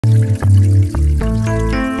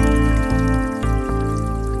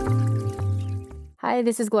Hi,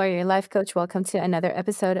 this is Gloria, your life coach. Welcome to another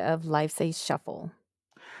episode of Life's a Shuffle.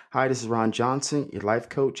 Hi, this is Ron Johnson, your life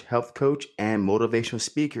coach, health coach, and motivational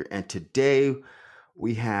speaker. And today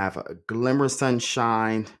we have a glimmer of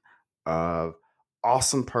sunshine of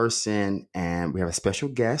awesome person, and we have a special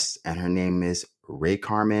guest, and her name is Rae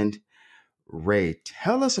Carmen. Rae,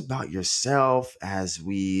 tell us about yourself as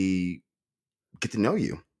we get to know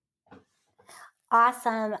you.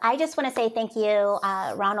 Awesome. I just want to say thank you,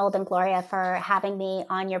 Ronald and Gloria, for having me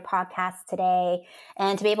on your podcast today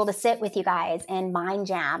and to be able to sit with you guys and mind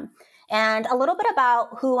jam. And a little bit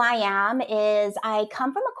about who I am is I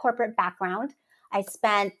come from a corporate background. I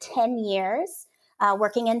spent 10 years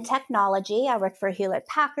working in technology. I worked for Hewlett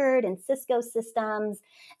Packard and Cisco Systems.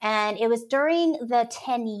 And it was during the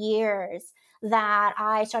 10 years that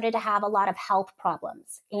I started to have a lot of health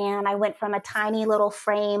problems. And I went from a tiny little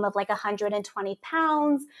frame of like 120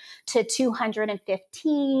 pounds to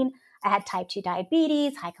 215. I had type 2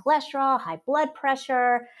 diabetes, high cholesterol, high blood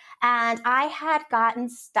pressure, and I had gotten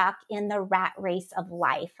stuck in the rat race of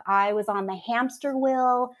life. I was on the hamster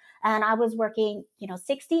wheel and I was working,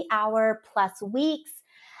 60-hour plus weeks.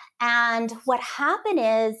 And what happened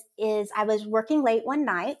is I was working late one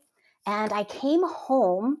night and I came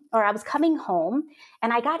home, or I was coming home,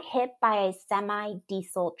 and I got hit by a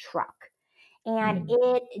semi-diesel truck. And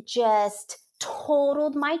it just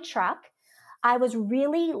totaled my truck. I was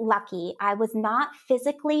really lucky. I was not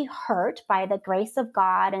physically hurt by the grace of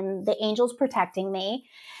God and the angels protecting me.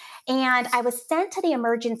 And I was sent to the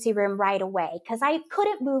emergency room right away because I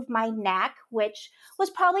couldn't move my neck, which was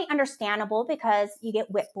probably understandable because you get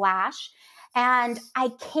whiplash. And I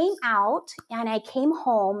came out and I came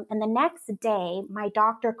home, and the next day my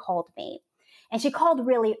doctor called me, and she called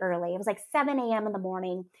really early. It was like 7 a.m. in the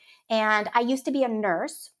morning. And I used to be a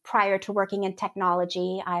nurse prior to working in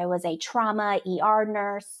technology. I was a trauma ER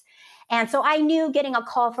nurse. And so I knew getting a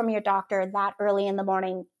call from your doctor that early in the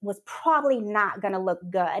morning was probably not going to look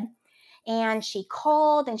good. And she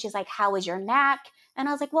called and she's like, "How is your neck?" And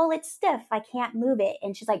I was like, "Well, it's stiff. I can't move it."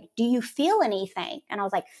 And she's like, "Do you feel anything?" And I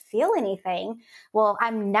was like, "Feel anything? Well,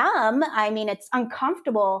 I'm numb. I mean, it's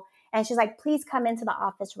uncomfortable." And she's like, "Please come into the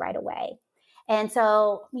office right away." And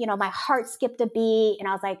so, my heart skipped a beat and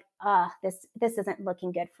I was like, this isn't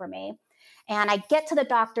looking good for me. And I get to the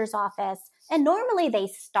doctor's office, and normally they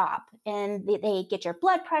stop and they get your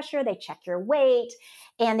blood pressure, they check your weight,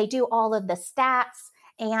 and they do all of the stats.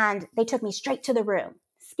 And they took me straight to the room,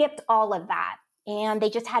 skipped all of that. And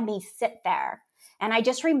they just had me sit there. And I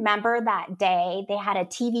just remember that day they had a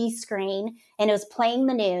TV screen and it was playing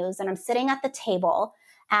the news, and I'm sitting at the table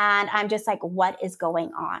and I'm just like, what is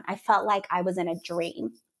going on? I felt like I was in a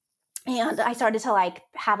dream. And I started to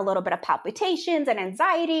have a little bit of palpitations and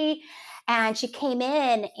anxiety. And she came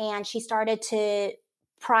in and she started to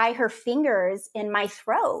pry her fingers in my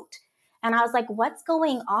throat. And I was like, what's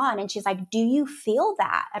going on? And she's like, "Do you feel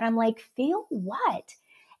that?" And I'm like, "Feel what?"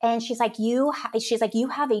 And she's like, you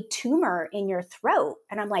have a tumor in your throat.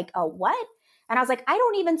 And I'm like, "Oh, what?" And I was like, "I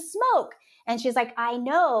don't even smoke." And she's like, "I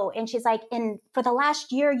know." And she's like, "And for the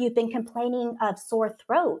last year, you've been complaining of sore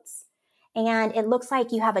throats. And it looks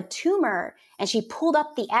like you have a tumor." And she pulled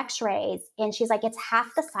up the x-rays and she's like, "It's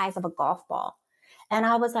half the size of a golf ball." And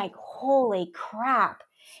I was like, holy crap.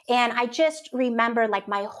 And I just remember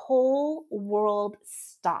my whole world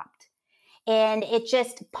stopped and it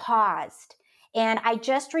just paused. And I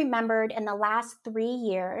just remembered in the last 3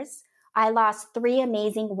 years, I lost 3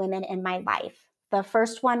 amazing women in my life. The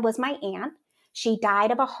first one was my aunt. She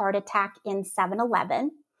died of a heart attack in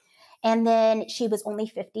 7-Eleven. And then she was only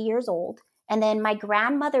 50 years old. And then my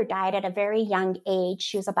grandmother died at a very young age.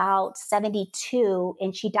 She was about 72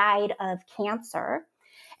 and she died of cancer.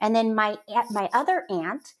 And then my other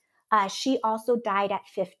aunt, she also died at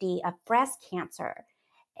 50 of breast cancer.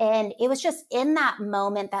 And it was just in that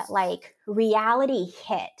moment that reality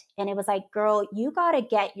hit. And it was like, girl, you got to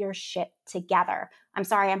get your shit together. I'm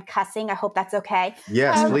sorry, I'm cussing. I hope that's okay.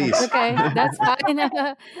 Yes, please. That's okay. That's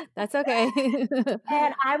fine. That's okay.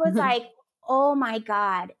 And I was like, oh my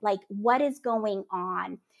God, what is going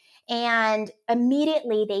on? And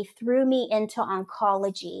immediately they threw me into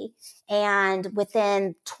oncology. And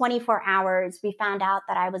within 24 hours, we found out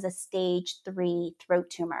that I was a stage 3 throat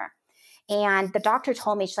tumor. And the doctor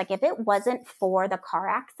told me, she's like, if it wasn't for the car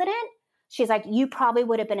accident, she's like, you probably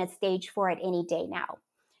would have been at stage 4 at any day now.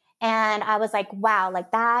 And I was like, wow,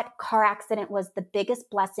 that car accident was the biggest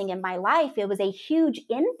blessing in my life. It was a huge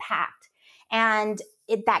impact. And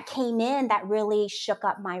that came in that really shook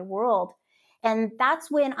up my world. And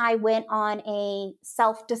that's when I went on a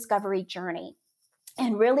self-discovery journey.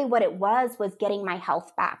 And really what it was getting my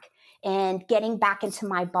health back and getting back into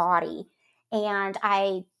my body. and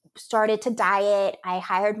I started to diet. I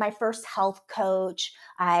hired my first health coach.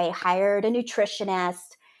 I hired a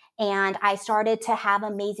nutritionist, and I started to have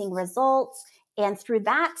amazing results. And through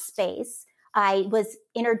that space, I was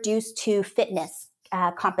introduced to fitness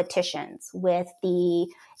competitions with the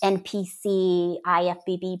NPC,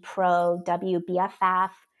 IFBB Pro, WBFF.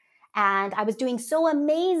 And I was doing so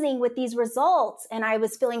amazing with these results, and I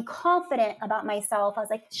was feeling confident about myself. I was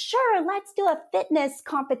like, sure, let's do a fitness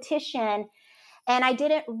competition. And I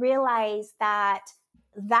didn't realize that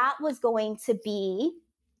that was going to be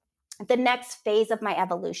the next phase of my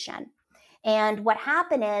evolution. And what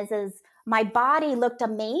happened is my body looked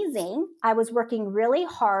amazing. I was working really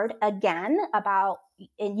hard again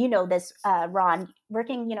and you know this, Ron,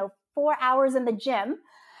 working, 4 hours in the gym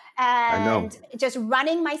I know. and just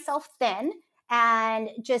running myself thin and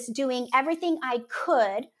just doing everything I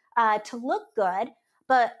could to look good.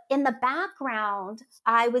 But in the background,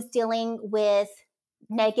 I was dealing with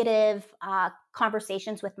negative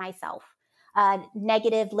conversations with myself,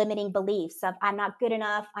 negative limiting beliefs of I'm not good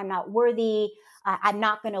enough, I'm not worthy, I'm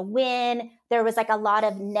not going to win. There was like a lot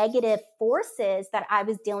of negative forces that I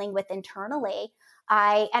was dealing with internally.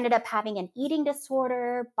 I ended up having an eating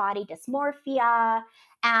disorder, body dysmorphia,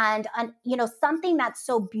 and something that's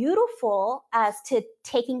so beautiful as to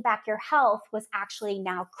taking back your health was actually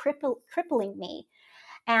now crippling me.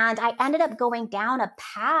 And I ended up going down a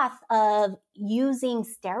path of using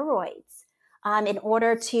steroids in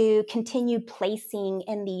order to continue placing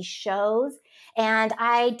in these shows. And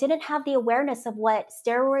I didn't have the awareness of what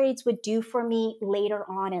steroids would do for me later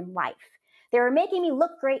on in life. They were making me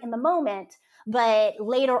look great in the moment, but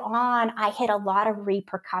later on, I hit a lot of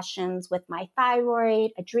repercussions with my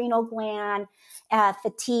thyroid, adrenal gland,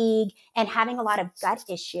 fatigue, and having a lot of gut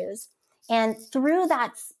issues. And through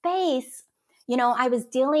that space, I was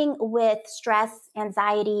dealing with stress,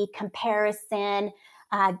 anxiety, comparison,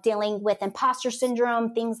 dealing with imposter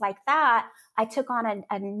syndrome, things like that. I took on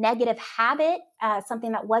a negative habit,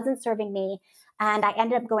 something that wasn't serving me. And I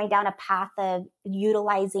ended up going down a path of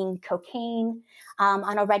utilizing cocaine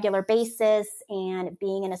on a regular basis and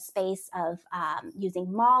being in a space of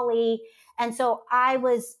using Molly. And so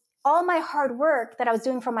all my hard work that I was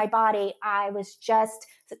doing for my body, I was just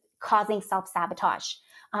causing self-sabotage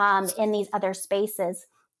in these other spaces.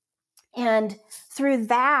 And through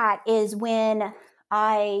that is when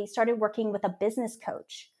I started working with a business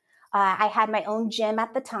coach. I had my own gym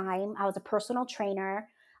at the time. I was a personal trainer.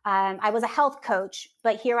 I was a health coach,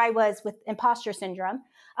 but here I was with imposter syndrome.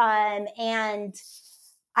 And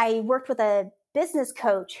I worked with a business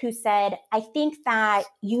coach who said, I think that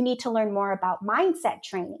you need to learn more about mindset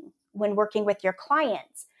training when working with your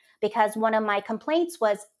clients. Because one of my complaints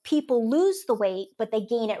was people lose the weight, but they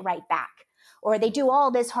gain it right back. Or they do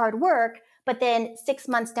all this hard work, but then 6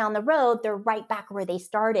 months down the road, they're right back where they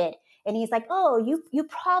started. And he's like, oh, you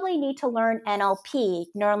probably need to learn NLP,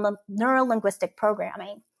 neuro-linguistic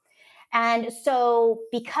programming. And so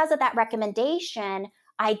because of that recommendation,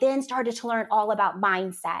 I then started to learn all about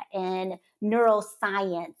mindset and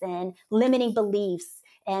neuroscience and limiting beliefs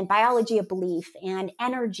and biology of belief and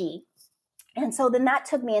energy. And so then that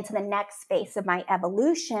took me into the next phase of my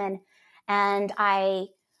evolution. And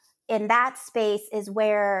in that space is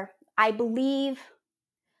where I believe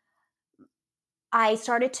I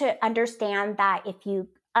started to understand that if you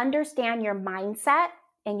understand your mindset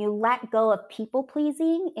and you let go of people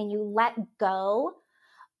pleasing and you let go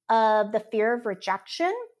of the fear of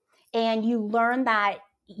rejection and you learn that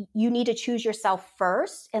you need to choose yourself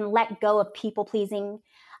first and let go of people pleasing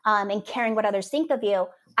and caring what others think of you,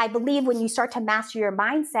 I believe when you start to master your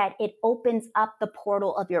mindset, it opens up the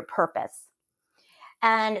portal of your purpose.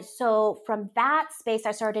 And so from that space,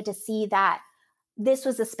 I started to see that this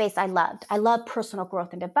was a space I loved. I love personal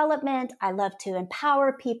growth and development. I love to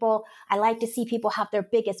empower people. I like to see people have their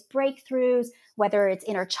biggest breakthroughs, whether it's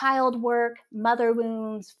inner child work, mother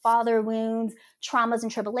wounds, father wounds, traumas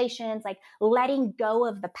and tribulations, like letting go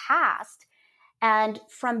of the past. And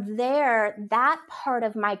from there, that part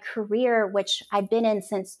of my career, which I've been in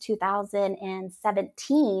since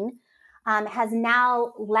 2017, has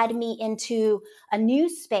now led me into a new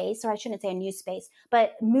space, or I shouldn't say a new space,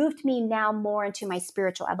 but moved me now more into my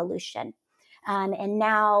spiritual evolution. And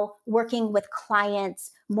now working with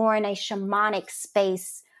clients more in a shamanic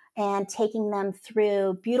space and taking them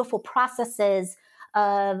through beautiful processes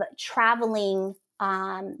of traveling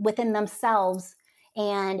within themselves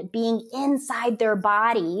and being inside their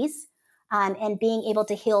bodies and being able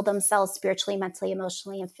to heal themselves spiritually, mentally,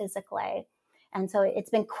 emotionally, and physically. And so it's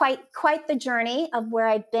been quite the journey of where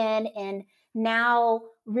I've been, and now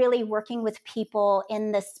really working with people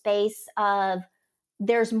in the space of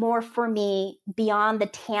there's more for me beyond the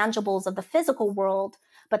tangibles of the physical world,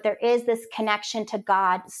 but there is this connection to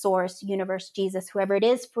God, source, universe, Jesus, whoever it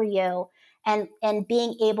is for you, and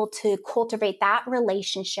being able to cultivate that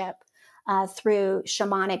relationship through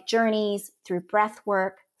shamanic journeys, through breath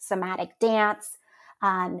work, somatic dance,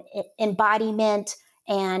 embodiment,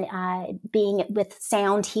 and being with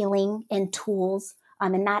sound healing and tools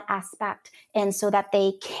in that aspect. And so that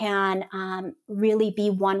they can really be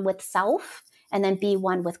one with self and then be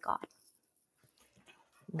one with God.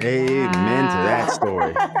 Amen to that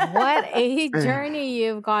story. What a journey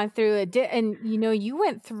you've gone through. And, you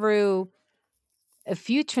went through a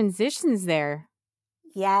few transitions there.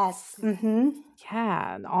 Yes. Mm-hmm.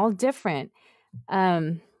 Yeah, all different.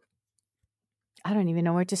 I don't even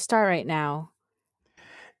know where to start right now.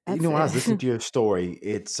 When I was listening to your story,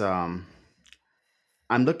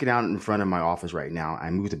 I'm looking out in front of my office right now. I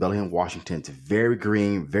moved to Bellingham, Washington. It's very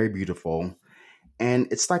green, very beautiful. And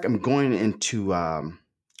it's like I'm going into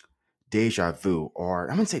deja vu, or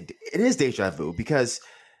I'm going to say it is deja vu, because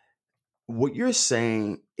what you're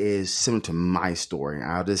saying is similar to my story.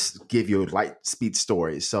 I'll just give you a light speed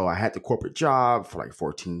story. So I had the corporate job for like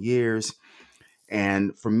 14 years.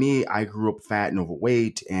 And for me, I grew up fat and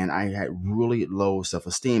overweight, and I had really low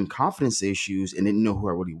self-esteem, confidence issues, and didn't know who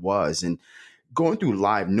I really was. And going through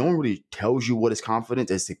life, no one really tells you what is confidence.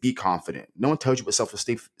 They say, be confident. No one tells you what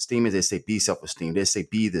self-esteem is. They say, be self-esteem. They say,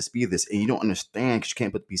 be this. And you don't understand because you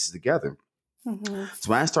can't put the pieces together. Mm-hmm. So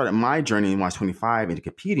when I started my journey when I was 25 into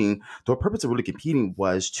competing, the purpose of really competing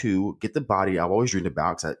was to get the body I've always dreamed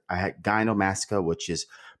about. Because I had gynecomastia, which is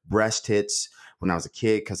breast tits, when I was a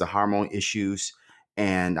kid because of hormone issues.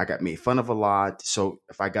 And I got made fun of a lot. So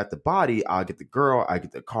if I got the body, I'll get the girl, I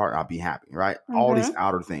get the car, I'll be happy, right? Mm-hmm. All these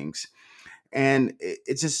outer things. And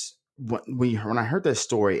it's just when I heard that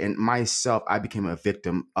story and myself, I became a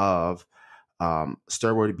victim of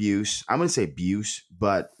steroid abuse. I'm going to say abuse,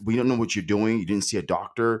 but we don't know what you're doing. You didn't see a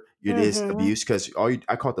doctor. It is abuse because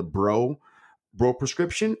I call it the bro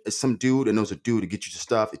prescription. It's some dude and knows a dude to get you the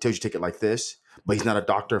stuff. It tells you to take it like this, but he's not a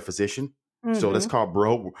doctor or physician. So that's called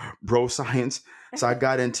bro science. So I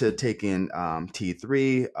got into taking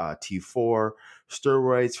T3, T4,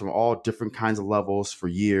 steroids from all different kinds of levels for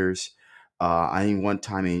years. I think one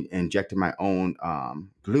time I injected my own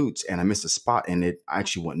glutes and I missed a spot and it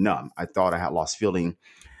actually went numb. I thought I had lost feeling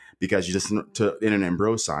because you just to internet and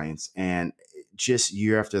bro science. And just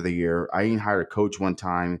year after the year, I even hired a coach one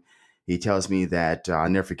time. He tells me that I'll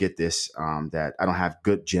never forget this, that I don't have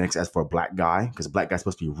good genetics as for a black guy because a black guy's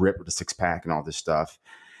supposed to be ripped with a six pack and all this stuff.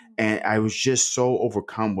 And I was just so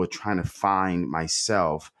overcome with trying to find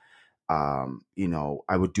myself. I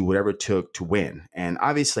would do whatever it took to win. And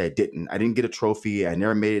obviously I didn't get a trophy. I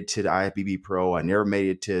never made it to the IFBB Pro. I never made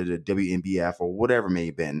it to the WNBF or whatever it may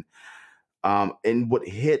have been. And what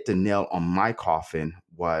hit the nail on my coffin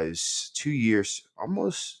was 2 years,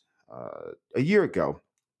 almost a year ago.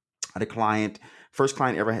 I had a client, first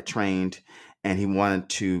client ever had trained, and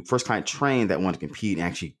first client trained that wanted to compete and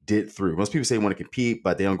actually did through. Most people say they want to compete,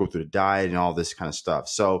 but they don't go through the diet and all this kind of stuff.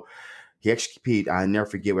 So he actually competed. I never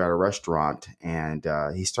forget, we're at a restaurant and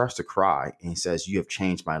he starts to cry and he says, "You have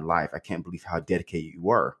changed my life. I can't believe how dedicated you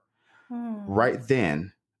were." Right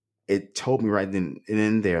then, it told me right then and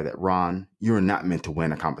in there that, Ron, you're not meant to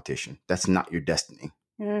win a competition. That's not your destiny.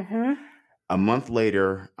 A month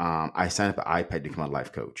later, I signed up at iPad to become a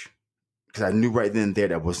life coach because I knew right then and there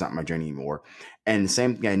that was not my journey anymore. And the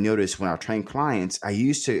same thing I noticed when I trained clients, I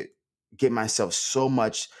used to give myself so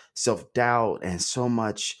much self-doubt and so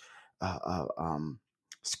much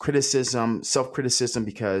self-criticism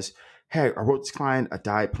because, hey, I wrote this client a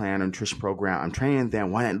diet plan, a nutrition program. I'm training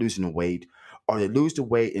them. Why not losing the weight? Or they lose the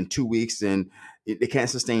weight in 2 weeks and they can't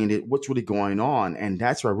sustain it. What's really going on? And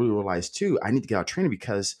that's where I really realized too, I need to get out of training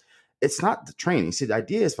because it's not the training. See, the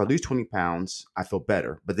idea is if I lose 20 pounds, I feel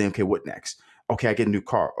better. But then, okay, what next? Okay, I get a new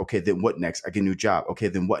car. Okay, then what next? I get a new job. Okay,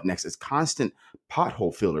 then what next? It's constant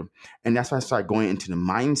pothole filler. And that's why I started going into the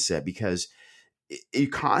mindset because you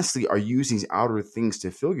constantly are using these outer things to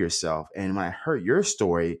fill yourself. And when I heard your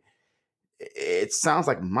story, it sounds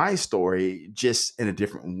like my story, just in a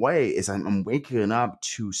different way, is I'm waking up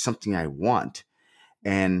to something I want.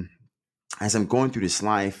 And as I'm going through this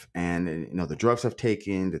life and, the drugs I've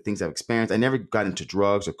taken, the things I've experienced, I never got into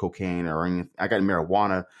drugs or cocaine or anything. I got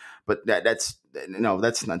marijuana, but that's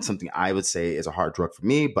not something I would say is a hard drug for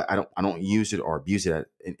me, but I don't use it or abuse it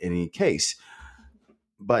in any case.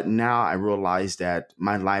 But now I realize that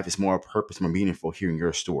my life is more purpose, more meaningful hearing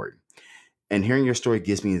your story. And hearing your story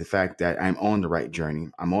gives me the fact that I'm on the right journey.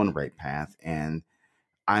 I'm on the right path and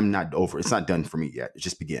I'm not over. It's not done for me yet. It's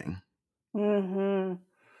just beginning. You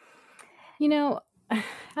know, I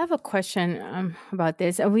have a question about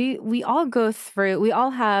this. We all go through. We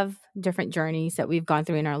all have different journeys that we've gone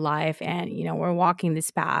through in our life, and we're walking this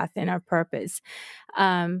path and our purpose.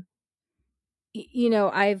 Um,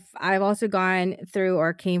 I've also gone through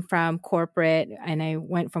or came from corporate, and I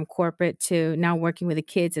went from corporate to now working with the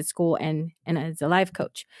kids at school and as a life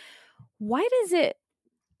coach. Why does it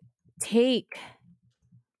take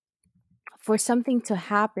for something to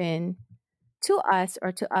happen to us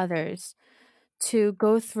or to others to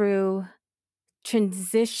go through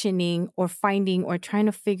transitioning or finding or trying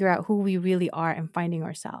to figure out who we really are and finding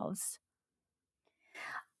ourselves?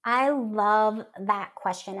 I love that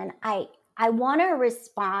question. And I want to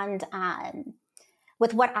respond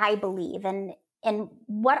with what I believe. And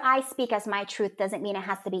what I speak as my truth doesn't mean it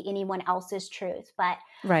has to be anyone else's truth. But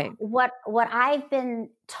Right. what I've been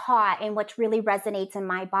taught and what really resonates in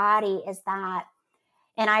my body is that,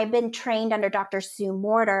 and I've been trained under Dr. Sue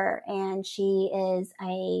Morter, and she is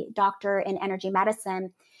a doctor in energy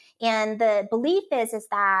medicine. And the belief is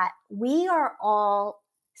that we are all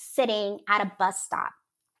sitting at a bus stop.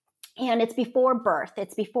 And it's before birth.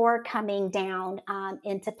 It's before coming down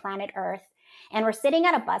into planet Earth. And we're sitting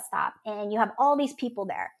at a bus stop, and you have all these people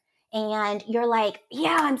there. And you're like,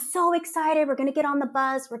 yeah, I'm so excited. We're going to get on the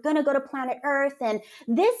bus. We're going to go to planet Earth. And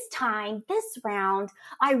this time, this round,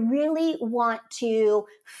 I really want to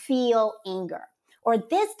feel anger. Or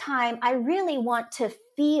this time, I really want to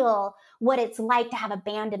feel what it's like to have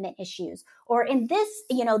abandonment issues. Or in this,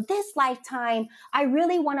 this lifetime, I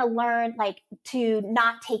really want to learn to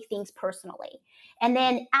not take things personally. And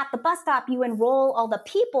then at the bus stop, you enroll all the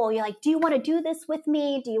people. You're like, do you want to do this with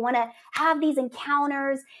me? Do you want to have these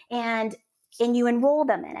encounters? And you enroll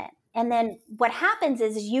them in it. And then what happens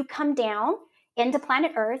is you come down into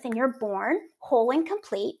planet Earth and you're born whole and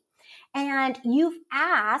complete. And you've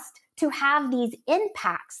asked to have these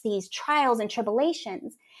impacts, these trials and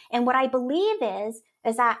tribulations. And what I believe is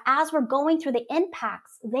that as we're going through the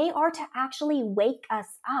impacts, they are to actually wake us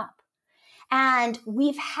up. And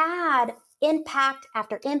we've had impact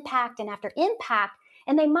after impact and after impact,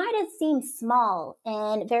 and they might have seemed small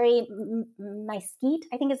and very mesquite,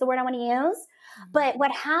 I think is the word I want to use. Mm-hmm. But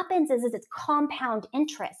what happens is it's compound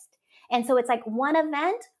interest. And so it's like one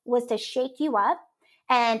event was to shake you up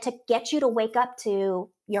and to get you to wake up to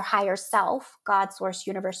your higher self, God, source,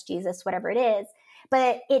 universe, Jesus, whatever it is.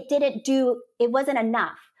 But it wasn't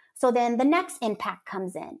enough. So then the next impact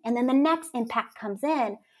comes in, and then the next impact comes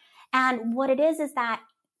in. And what it is that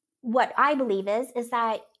what I believe is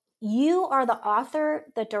that you are the author,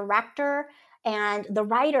 the director, and the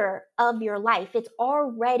writer of your life. It's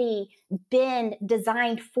already been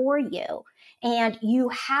designed for you. And you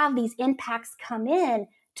have these impacts come in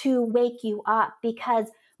to wake you up, because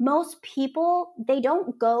most people, they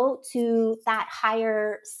don't go to that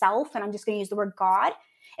higher self, and I'm just going to use the word God,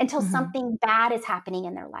 until something bad is happening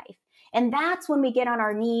in their life. And that's when we get on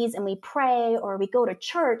our knees and we pray or we go to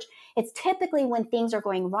church. It's typically when things are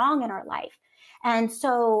going wrong in our life. And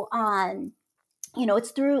so,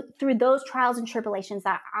 it's through those trials and tribulations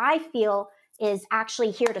that I feel is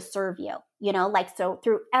actually here to serve you, so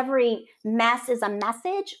through every mess is a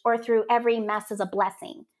message, or through every mess is a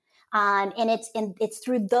blessing. And it's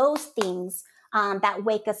through those things that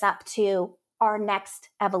wake us up to our next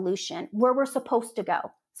evolution, where we're supposed to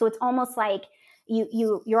go. So it's almost like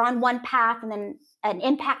you're on one path, and then an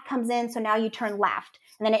impact comes in, so now you turn left,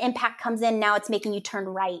 and then an impact comes in, now it's making you turn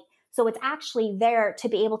right. So it's actually there to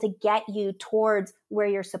be able to get you towards where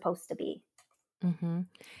you're supposed to be. Mm-hmm.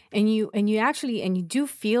 And you do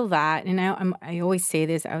feel that. And I always say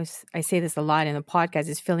this. I say this a lot in the podcast.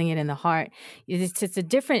 Is feeling it in the heart. It's just a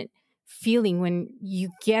different feeling when you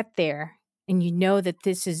get there and you know that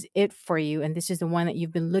this is it for you, and this is the one that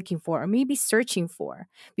you've been looking for, or maybe searching for,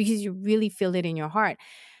 because you really feel it in your heart.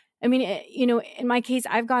 I mean, in my case,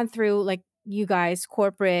 I've gone through, like you guys,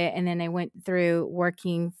 corporate, and then I went through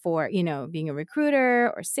working for, being a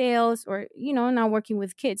recruiter or sales, or, now working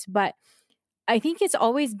with kids. But I think it's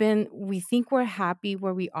always been, we think we're happy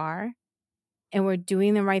where we are and we're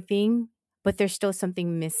doing the right thing, but there's still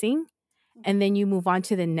something missing. And then you move on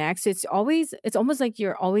to the next. It's almost like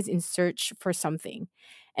you're always in search for something.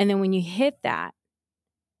 And then when you hit that,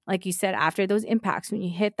 like you said, after those impacts, when you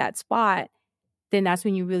hit that spot, then that's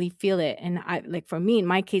when you really feel it. And for me, in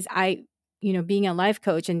my case, being a life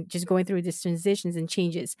coach and just going through these transitions and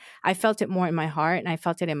changes, I felt it more in my heart, and I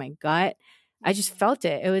felt it in my gut. I just felt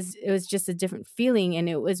it. It was just a different feeling, and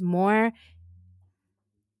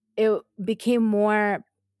it became more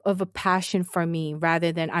of a passion for me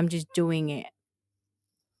rather than I'm just doing it.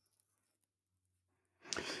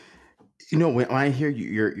 When I hear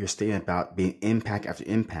your statement about being impact after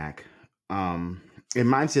impact, It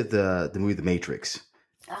reminds me of the movie The Matrix.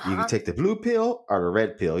 You can Uh-huh. take the blue pill or the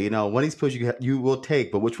red pill. One of these pills you will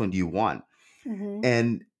take, but which one do you want? Mm-hmm.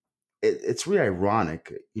 And it's really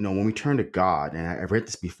ironic, when we turn to God, and I read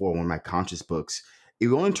this before in one of my conscious books.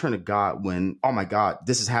 You only turn to God when, oh my God,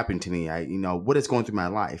 this is happening to me. What is going through my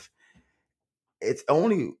life? It's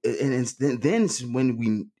only, and then it's when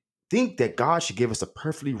we think that God should give us a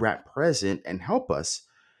perfectly wrapped present and help us.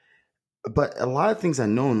 But a lot of things I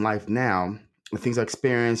know in life now, the things I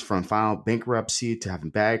experienced from filing bankruptcy to having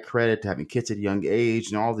bad credit to having kids at a young age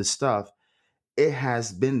and all this stuff, it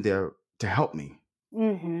has been there to help me.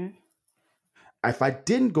 Mm-hmm. If I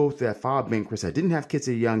didn't go through that file bankruptcy, I didn't have kids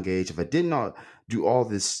at a young age, if I did not do all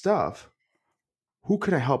this stuff, who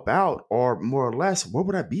could I help out? Or more or less, where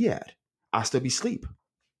would I be at? I'll still be asleep.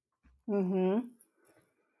 Mm-hmm.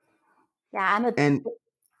 Yeah, And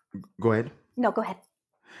go ahead. no, go ahead.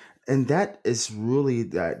 And that is really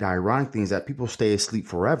the ironic thing, is that people stay asleep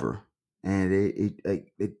forever. And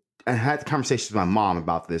I had conversations with my mom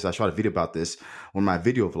about this. I shot a video about this on my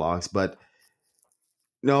video vlogs. But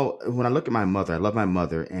when I look at my mother, I love my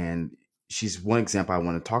mother, and she's one example I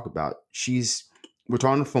want to talk about. We're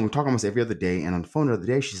talking on the phone. We talk almost every other day, and on the phone the other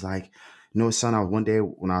day, she's like, son, one day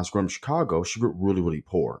when I was growing up in Chicago, she grew up really, really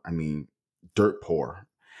poor. I mean, dirt poor.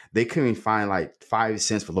 They couldn't even find like 5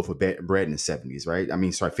 cents for a loaf of bread in the 70s, right? I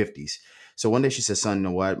mean, sorry, 50s. So one day she said, son, you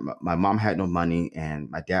know what? My mom had no money,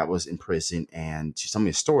 and my dad was in prison, and she told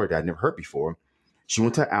me a story that I'd never heard before. She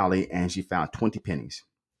went to an alley and she found 20 pennies.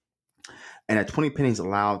 And that 20 pennies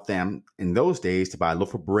allowed them in those days to buy a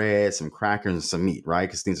loaf of bread, some crackers, and some meat, right?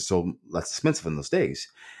 Because things are so less expensive in those days.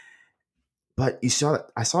 But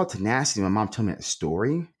I saw tenacity. My mom told me that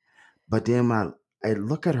story. But then when I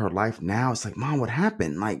look at her life now, it's like, Mom, what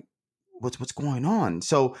happened? Like, what's going on?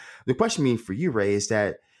 So the question being for you, Rae, is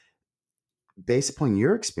that based upon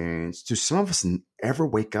your experience, do some of us ever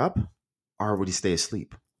wake up, or would you stay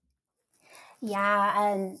asleep?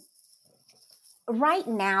 Yeah, and right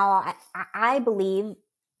now, I believe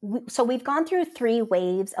so. We've gone through 3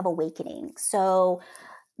 waves of awakening. So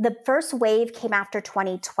the first wave came after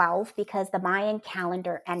 2012 because the Mayan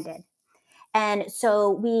calendar ended. And so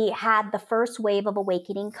we had the first wave of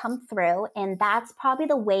awakening come through. And that's probably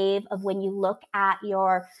the wave of when you look at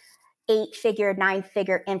your 8-figure,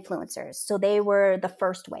 9-figure influencers. So they were the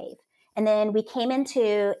first wave. And then we came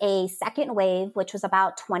into a second wave, which was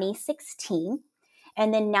about 2016.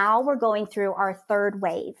 And then now we're going through our third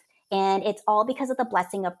wave. And it's all because of the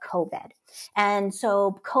blessing of COVID. And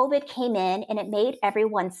so COVID came in and it made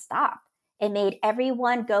everyone stop. It made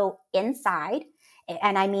everyone go inside,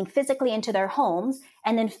 and I mean physically into their homes,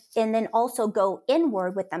 and then also go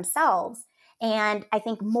inward with themselves. And I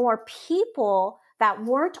think more people that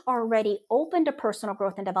weren't already open to personal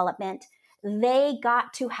growth and development, they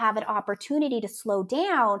got to have an opportunity to slow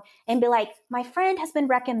down and be like, my friend has been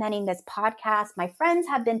recommending this podcast. My friends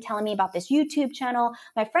have been telling me about this YouTube channel.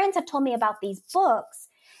 My friends have told me about these books.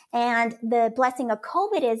 And the blessing of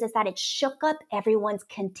COVID is that it shook up everyone's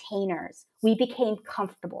containers. We became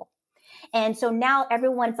comfortable. And so now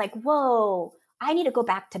everyone's like, whoa, I need to go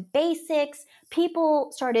back to basics.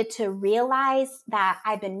 People started to realize that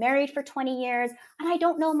I've been married for 20 years and I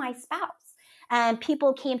don't know my spouse. And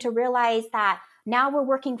people came to realize that now we're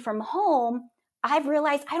working from home. I've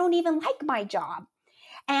realized I don't even like my job.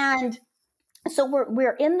 And so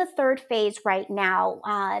we're in the third phase right now,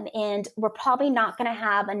 and we're probably not going to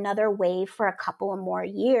have another wave for a couple of more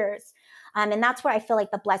years. And that's where I feel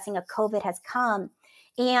like the blessing of COVID has come.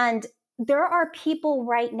 And there are people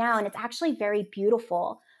right now, and it's actually very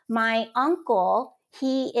beautiful. My uncle,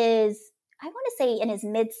 he is, I want to say in his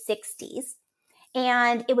mid 60s.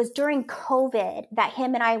 And it was during COVID that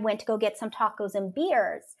him and I went to go get some tacos and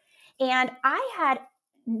beers. And I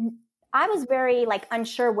was very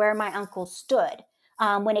unsure where my uncle stood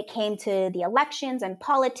when it came to the elections and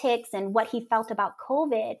politics and what he felt about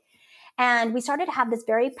COVID. And we started to have this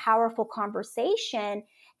very powerful conversation.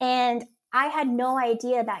 And I had no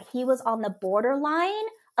idea that he was on the borderline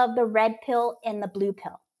of the red pill and the blue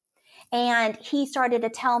pill. And he started to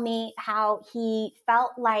tell me how he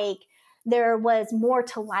felt like there was more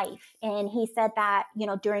to life. And he said that,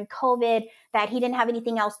 during COVID, that he didn't have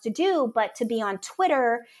anything else to do but to be on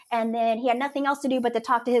Twitter. And then he had nothing else to do but to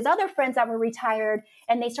talk to his other friends that were retired.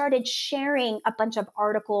 And they started sharing a bunch of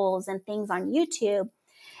articles and things on YouTube.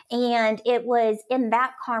 And it was in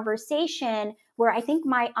that conversation where I think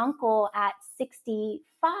my uncle at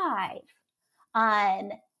 65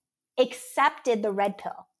 accepted the red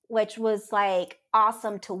pill, which was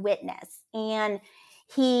awesome to witness. And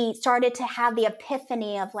he started to have the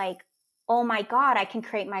epiphany of oh my God, I can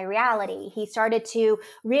create my reality. He started to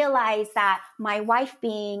realize that my wife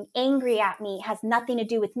being angry at me has nothing to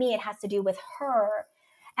do with me. It has to do with her.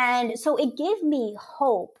 And so it gave me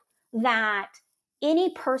hope that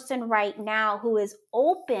any person right now who is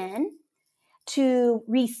open to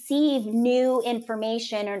receive new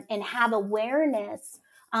information and have awareness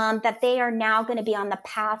that they are now going to be on the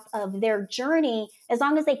path of their journey, as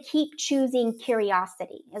long as they keep choosing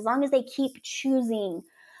curiosity, as long as they keep choosing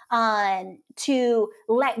to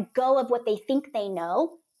let go of what they think they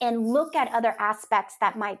know and look at other aspects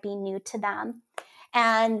that might be new to them.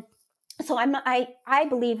 And so I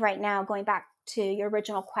believe right now, going back to your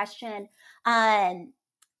original question, I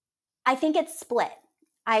think it's split.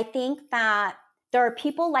 I think that there are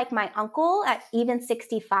people like my uncle at even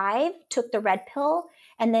 65 took the red pill.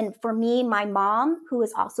 And then for me, my mom, who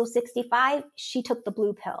is also 65, she took the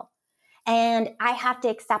blue pill. And I have to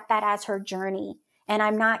accept that as her journey. And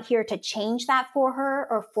I'm not here to change that for her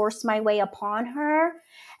or force my way upon her.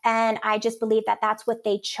 And I just believe that that's what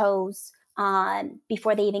they chose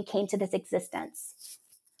before they even came to this existence.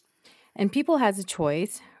 And people has a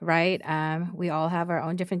choice, right? We all have our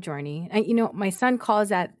own different journey. And my son calls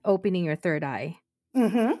that opening your third eye.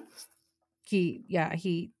 Mm-hmm.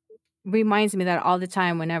 He reminds me that all the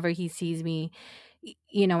time whenever he sees me,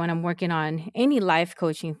 when I'm working on any life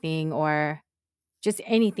coaching thing or just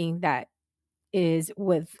anything that is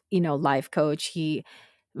with, life coach, he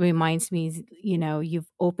reminds me,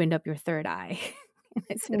 you've opened up your third eye. And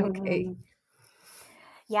I said, okay. Mm-hmm.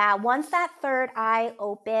 Yeah, once that third eye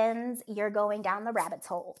opens, you're going down the rabbit's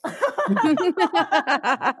hole. and there's going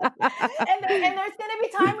to be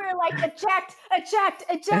time where you're like, eject. And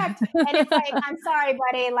it's like, I'm sorry,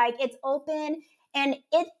 buddy. Like, it's open. And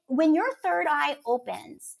when your third eye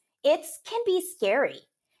opens, it can be scary.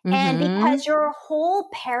 Mm-hmm. And because your whole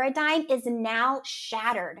paradigm is now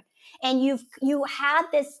shattered. And you had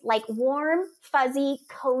this like warm, fuzzy,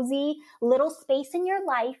 cozy little space in your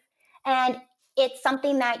life. And it's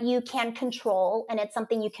something that you can control and it's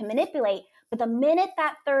something you can manipulate. But the minute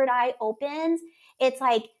that third eye opens, it's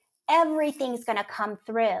like everything's going to come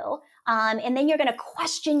through. And then you're going to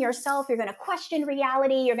question yourself. You're going to question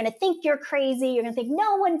reality. You're going to think you're crazy. You're going to think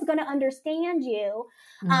no one's going to understand you.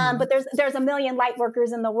 Mm-hmm. But there's a million light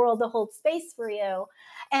workers in the world to hold space for you.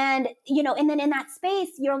 And, and then in that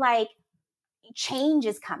space, you're like, change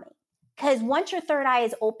is coming. Because once your third eye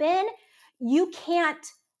is open, you can't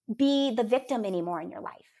be the victim anymore in your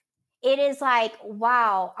life. It is like,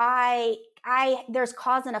 wow, there's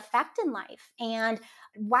cause and effect in life. And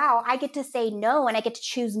wow, I get to say no and I get to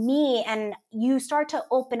choose me. And you start to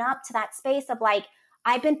open up to that space of like,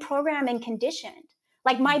 I've been programmed and conditioned.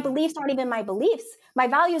 Like my beliefs aren't even my beliefs. My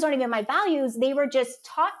values aren't even my values. They were just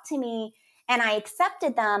taught to me and I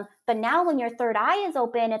accepted them. But now when your third eye is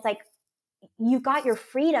open, it's like, you got your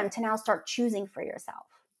freedom to now start choosing for yourself.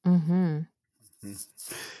 Mm-hmm.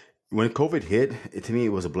 When COVID hit, to me, it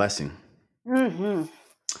was a blessing. Mm-hmm.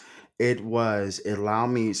 It allowed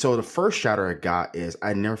me. So the first shatter I got is,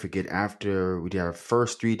 I never forget, after we did our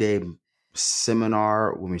first 3-day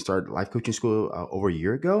seminar when we started life coaching school over a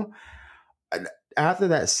year ago. After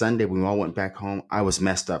that Sunday, when we all went back home, I was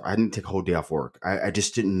messed up. I didn't take a whole day off work. I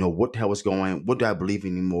just didn't know what the hell was going. What do I believe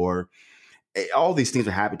anymore? All these things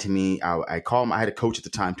were happening to me. I called him. I had a coach at the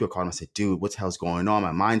time too. I called him. I said, dude, what the hell's going on?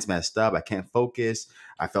 My mind's messed up. I can't focus.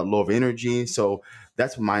 I felt low of energy. So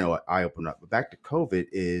that's when my eye opened up. But back to COVID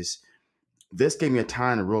is, this gave me a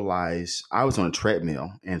time to realize I was on a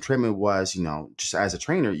treadmill. And treadmill was, just as a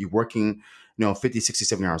trainer, you're working, 50, 60,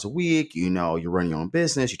 70 hours a week. You're running your own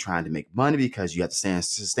business. You're trying to make money because you have to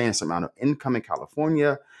sustain a certain amount of income in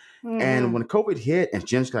California. Mm-hmm. And when COVID hit and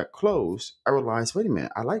gyms got closed, I realized, wait a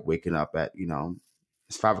minute, I like waking up at,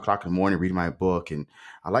 it's 5 o'clock in the morning, reading my book, and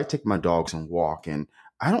I like taking my dogs on walk. And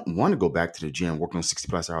I don't want to go back to the gym working on 60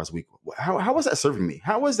 plus hours a week. How was that serving me?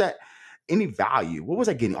 How was that any value? What was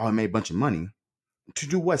I getting? Oh, I made a bunch of money. To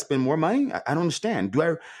do what? Spend more money? I don't understand. Do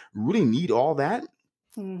I really need all that?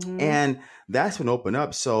 Mm-hmm. And that's when it opened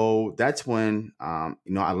up. So that's when, I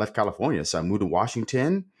left California. So I moved to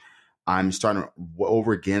Washington. I'm starting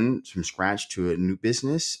over again from scratch to a new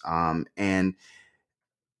business. And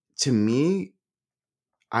to me,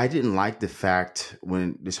 I didn't like the fact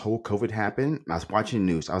when this whole COVID happened, I was watching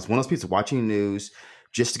the news. I was one of those people watching the news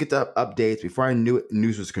just to get the updates. Before I knew it,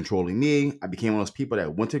 news was controlling me. I became one of those people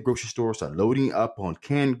that went to the grocery store, started loading up on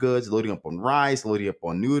canned goods, loading up on rice, loading up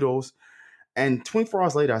on noodles. And 24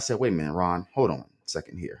 hours later, I said, wait a minute, Ron, hold on a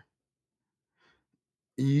second here.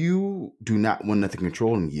 You do not want nothing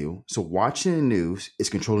controlling you. So watching the news is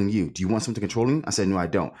controlling you. Do you want something controlling? I said, no, I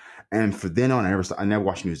don't. And from then on, I never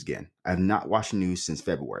watched news again. I have not watched the news since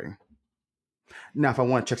February. Now, if I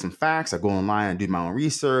want to check some facts, I go online and do my own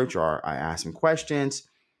research, or I ask some questions.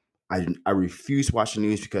 I refuse to watch the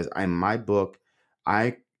news because in my book,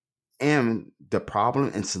 I am the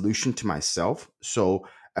problem and solution to myself. So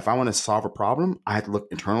if I want to solve a problem, I have to look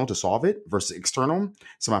internal to solve it versus external.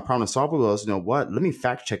 So my problem to solve was, you know what? Let me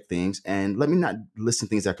fact check things and let me not listen to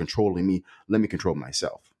things that are controlling me. Let me control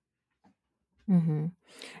myself. Mm-hmm.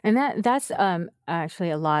 And that's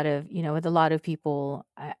actually a lot of, with a lot of people,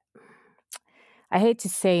 I hate to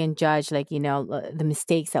say and judge, like, the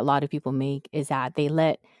mistakes that a lot of people make is that they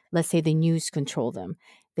let, let's say, the news control them.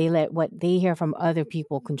 They let what they hear from other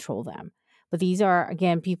people control them. But these are,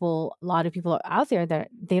 again, people, a lot of people are out there that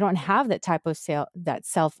they don't have that type of that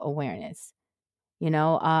self-awareness.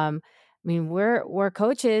 I mean, we're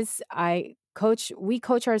coaches. We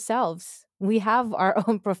coach ourselves. We have our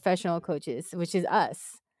own professional coaches, which is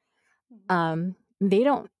us. They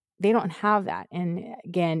don't have that. And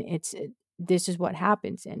again, this is what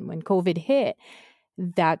happens. And when COVID hit,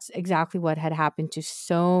 that's exactly what had happened to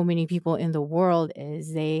so many people in the world,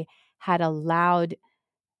 is they had allowed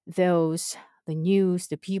the news,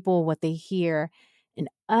 the people, what they hear, and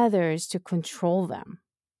others to control them.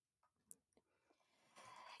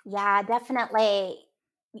 Yeah, definitely.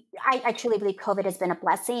 I truly believe COVID has been a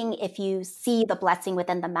blessing if you see the blessing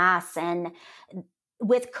within the mass. And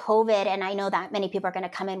with COVID, and I know that many people are going to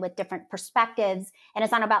come in with different perspectives, and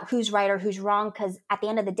it's not about who's right or who's wrong, because at the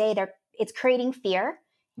end of the day, it's creating fear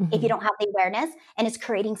if you don't have the awareness, and it's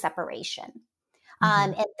creating separation.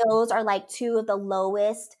 And those are like two of the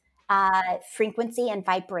lowest frequency and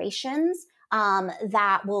vibrations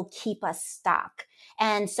that will keep us stuck.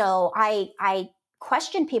 And so I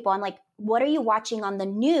question people. I'm like, what are you watching on the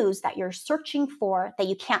news that you're searching for that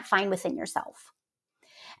you can't find within yourself?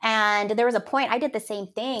 And there was a point I did the same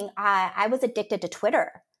thing. I was addicted to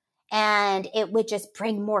Twitter, and it would just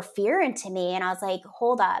bring more fear into me. And I was like,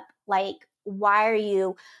 hold up, like, why are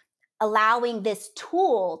you allowing this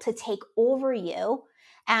tool to take over you?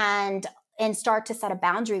 And start to set a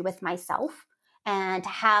boundary with myself and to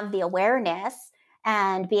have the awareness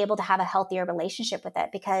and be able to have a healthier relationship with it.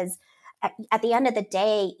 Because at the end of the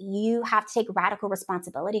day, you have to take radical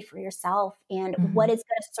responsibility for yourself and what is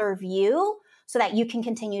going to serve you so that you can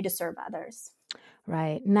continue to serve others.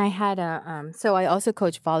 Right. And I had so I also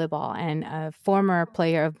coach volleyball, and a former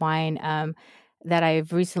player of mine that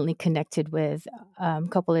I've recently connected with a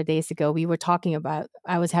couple of days ago,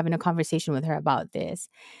 I was having a conversation with her about this.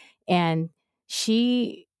 And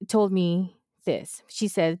she told me this. She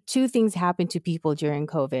said, two things happened to people during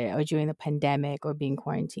COVID or during the pandemic or being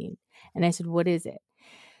quarantined. And I said, what is it?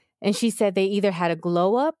 And she said they either had a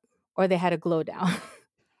glow up or they had a glow down.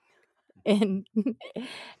 And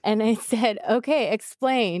I said, okay,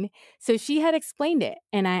 explain. So she had explained it.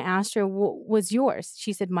 And I asked her, what was yours?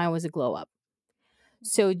 She said, mine was a glow up.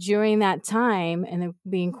 So during that time and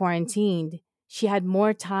being quarantined, she had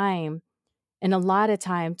more time and a lot of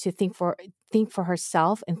time to think for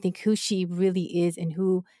herself and think who she really is and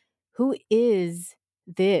who is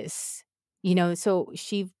this. So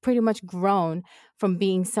she pretty much grown from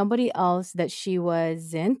being somebody else that she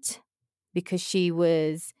wasn't, because she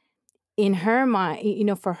was, in her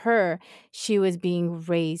mind, for her, she was being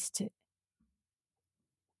raised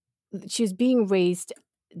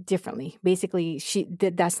differently. Basically,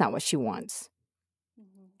 that's not what she wants.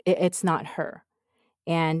 It's not her.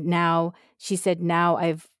 And now she said, now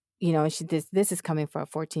I've, this is coming from a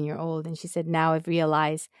 14-year-old. And she said, now I've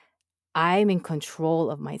realized I'm in control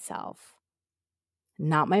of myself.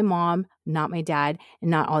 Not my mom, not my dad, and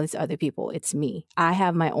not all these other people. It's me. I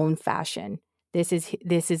have my own fashion. This is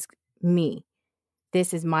me.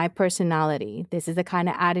 This is my personality. This is the kind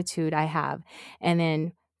of attitude I have. And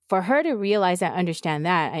then for her to realize and understand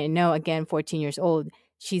that, I know, again, 14 years old,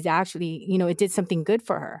 she's actually, it did something good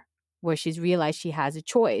for her, where she's realized she has a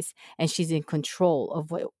choice and she's in control of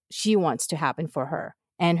what she wants to happen for her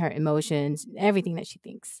and her emotions, everything that she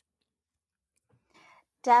thinks.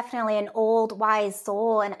 Definitely an old, wise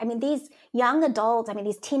soul. And I mean, these young adults,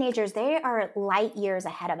 these teenagers, they are light years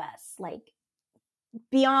ahead of us, like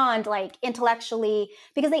beyond, like intellectually,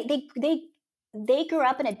 because they grew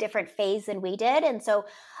up in a different phase than we did. And so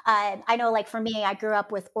I know, like for me, I grew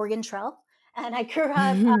up with Oregon Trail. And I grew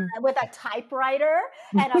up with a typewriter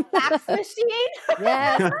and a fax machine.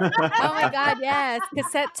 Yes. Oh my God, yes.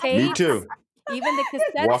 Cassette tapes. Me too. Even the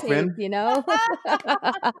cassette Walkman.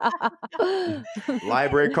 Tape,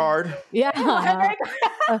 Library card. Yeah.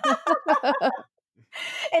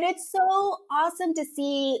 And it's so awesome to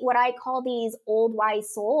see what I call these old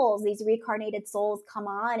wise souls, these reincarnated souls come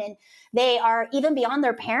on, and they are even beyond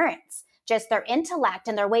their parents, just their intellect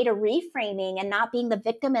and their way to reframing and not being the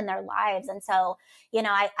victim in their lives. And so,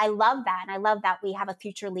 I love that. And I love that we have a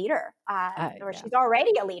future leader, or Yeah, she's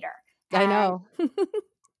already a leader. I know.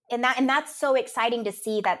 And that's so exciting to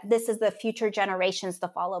see that this is the future generations to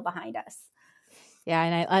follow behind us. Yeah,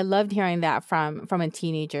 and I loved hearing that from a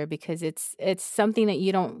teenager, because it's something that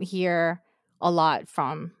you don't hear a lot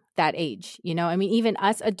from that age. I mean, even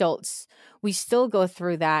us adults, we still go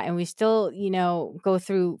through that, and we still, go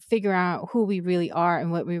through figuring out who we really are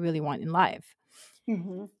and what we really want in life.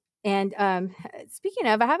 Mm-hmm. And speaking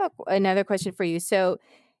of, I have another question for you. So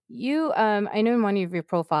you, I know in one of your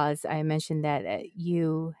profiles, I mentioned that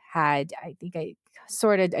you had, I think I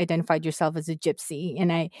sort of identified yourself as a gypsy,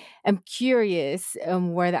 and I am curious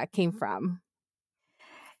where that came from.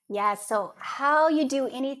 Yeah, so how you do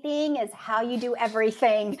anything is how you do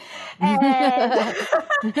everything. And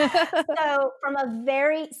so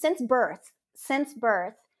since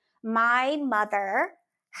birth, my mother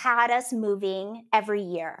had us moving every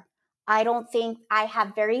year. I don't think I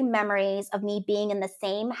have very memories of me being in the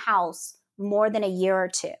same house more than a year or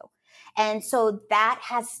two. And so that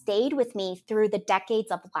has stayed with me through the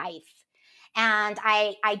decades of life. And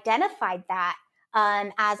I identified that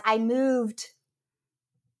as I moved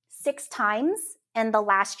 6 times in the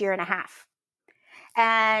last year and a half.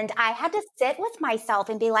 And I had to sit with myself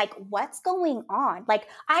and be like, what's going on? Like,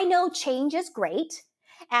 I know change is great.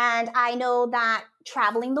 And I know that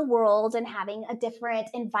traveling the world and having a different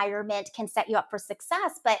environment can set you up for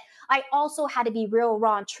success. But I also had to be real,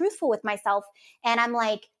 raw, and truthful with myself. And I'm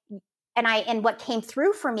like, and what came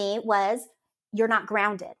through for me was, you're not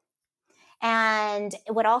grounded. And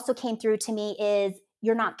what also came through to me is,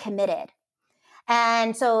 you're not committed.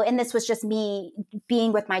 And this was just me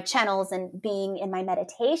being with my channels and being in my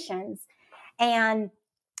meditations. And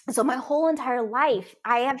so my whole entire life,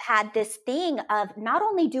 I have had this thing of, not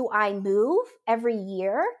only do I move every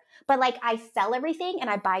year, but like, I sell everything and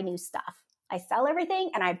I buy new stuff. I sell everything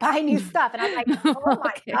and I buy new stuff. And I'm like, oh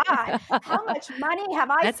my Okay. God, how much money have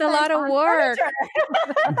I That's a spent lot of on work.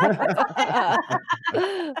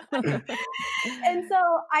 furniture? And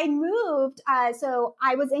so I moved. So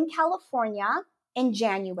I was in California in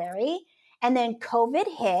January, and then COVID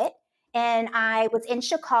hit, and I was in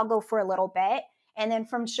Chicago for a little bit. And then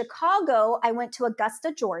from Chicago, I went to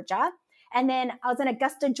Augusta, Georgia. And then I was in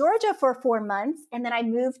Augusta, Georgia for 4 months. And then I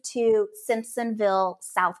moved to Simpsonville,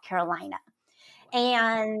 South Carolina.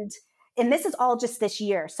 And this is all just this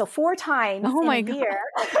year. So 4 times Oh in a my God. year.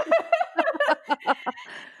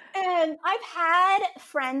 And I've had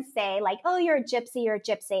friends say like, oh, you're a gypsy.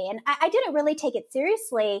 And I didn't really take it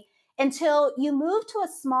seriously until you move to a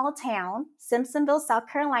small town, Simpsonville, South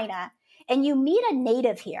Carolina, and you meet a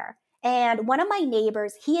native here. And one of my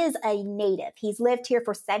neighbors, he is a native. He's lived here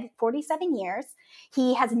for 47 years.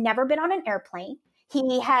 He has never been on an airplane.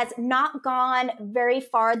 He has not gone very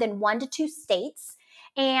far than 1 to 2 states.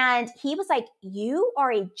 And he was like, you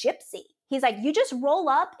are a gypsy. He's like, you just roll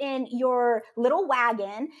up in your little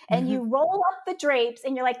wagon and you roll up the drapes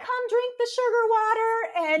and you're like, come drink the sugar water.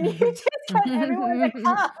 And you just get everyone to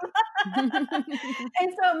come.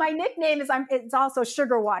 And so my nickname it's also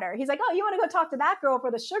Sugar Water. He's like, oh, you want to go talk to that girl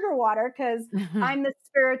for the sugar water? Because I'm the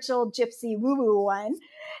spiritual gypsy woo-woo one.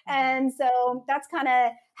 And so that's kind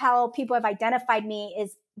of how people have identified me,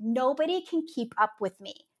 is nobody can keep up with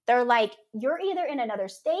me. They're like, you're either in another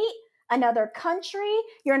state, another country,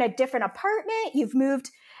 you're in a different apartment, you've moved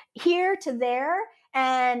here to there.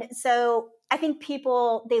 And so I think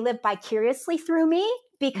people, they live vicariously through me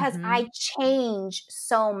because I change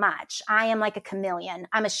so much. I am like a chameleon.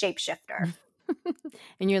 I'm a shapeshifter.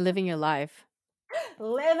 And you're living your life.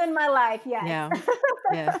 Living my life, yes. Yeah.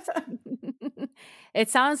 Yes. It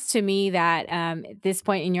sounds to me that at this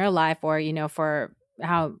point in your life, or for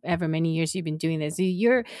however many years you've been doing this,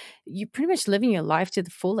 you're pretty much living your life to the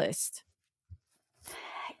fullest. That's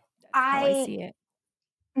how I see it.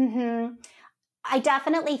 Mm-hmm. I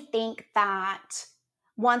definitely think that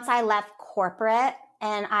once I left corporate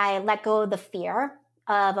and I let go of the fear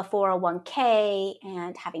of a 401k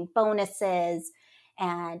and having bonuses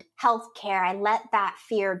and healthcare, I let that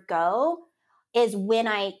fear go, is when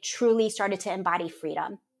I truly started to embody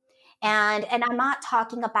freedom. And I'm not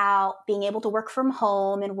talking about being able to work from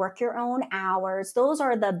home and work your own hours. Those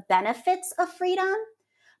are the benefits of freedom.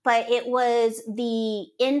 But it was the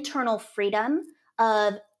internal freedom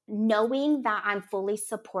of knowing that I'm fully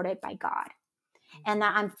supported by God and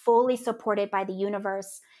that I'm fully supported by the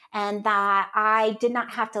universe, and that I did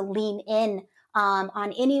not have to lean in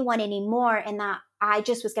on anyone anymore, and that I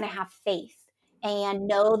just was going to have faith and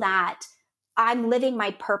know that I'm living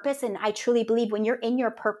my purpose. And I truly believe when you're in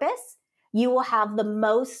your purpose, you will have the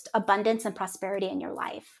most abundance and prosperity in your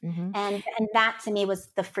life. Mm-hmm. And that to me was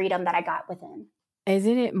the freedom that I got within.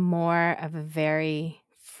 Isn't it more of a very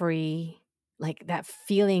free, like that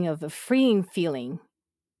feeling of a freeing feeling?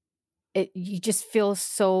 You just feel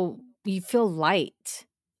you feel light.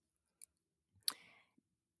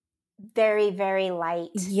 Very, very light.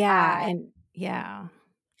 Yeah. Yeah.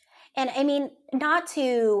 And I mean, not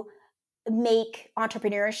to make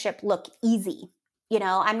entrepreneurship look easy.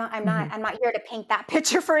 I'm not here to paint that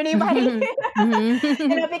picture for anybody.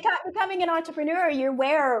 Mm-hmm. Becoming an entrepreneur, you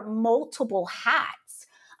wear multiple hats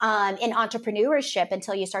in entrepreneurship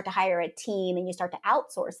until you start to hire a team and you start to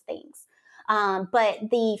outsource things. But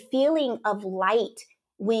the feeling of light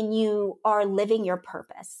when you are living your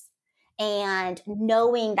purpose and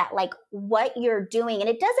knowing that like what you're doing, and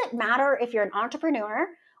it doesn't matter if you're an entrepreneur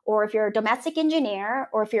or if you're a domestic engineer,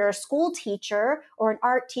 or if you're a school teacher, or an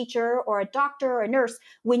art teacher, or a doctor, or a nurse,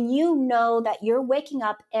 when you know that you're waking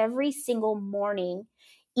up every single morning,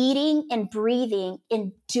 eating and breathing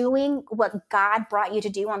and doing what God brought you to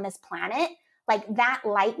do on this planet, like that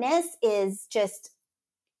lightness is just,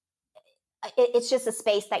 it's just a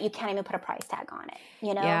space that you can't even put a price tag on it,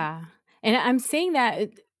 Yeah. And I'm saying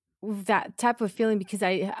that type of feeling because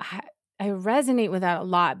I resonate with that a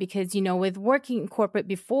lot because, with working in corporate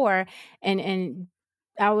before and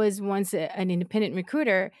I was once an independent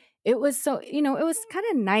recruiter, it was so, it was kind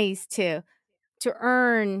of nice to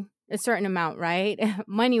earn a certain amount, right?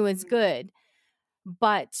 Money was good,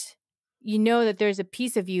 but that there's a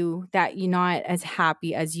piece of you that you're not as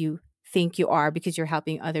happy as you think you are because you're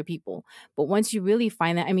helping other people. But once you really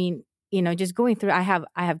find that, I mean, just going through, I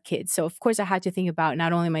have kids. So of course I had to think about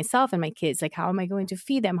not only myself and my kids, like how am I going to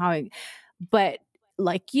feed them? But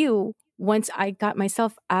like you, once I got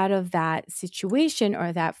myself out of that situation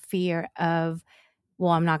or that fear of,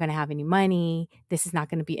 well, I'm not going to have any money, this is not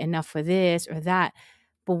going to be enough for this or that.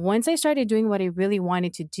 But once I started doing what I really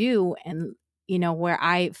wanted to do and, where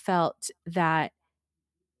I felt that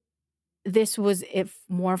this was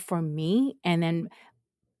more for me. And then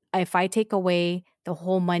if I take away the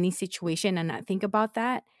whole money situation and not think about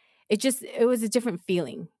that, it was a different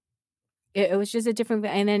feeling. It was just a different,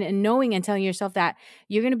 and then knowing and telling yourself that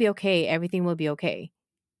you're going to be okay, everything will be okay,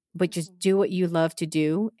 but just do what you love to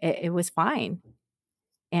do. It was fine.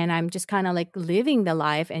 And I'm just kind of like living the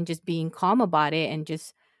life and just being calm about it and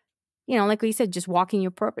just, like we said, just walking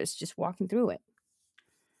your purpose, just walking through it.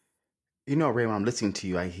 Ray, when I'm listening to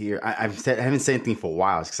you, I haven't said anything for a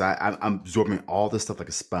while because I'm absorbing all this stuff like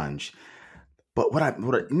a sponge. But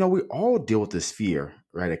we all deal with this fear,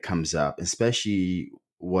 right? It comes up, especially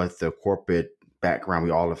with the corporate background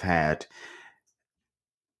we all have had.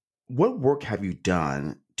 What work have you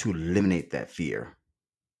done to eliminate that fear?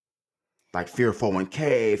 Like fear of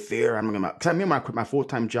 401k, fear I'm gonna, because I remember when I quit my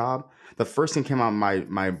full-time job, the first thing came out of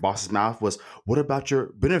my boss's mouth was, "What about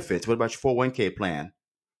your benefits? What about your 401k plan?"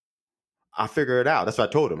 I'll figure it out. That's what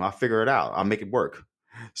I told him. I'll figure it out. I'll make it work.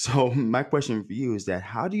 So my question for you is that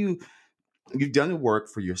you've done the work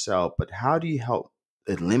for yourself, but how do you help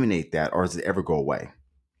eliminate that, or does it ever go away?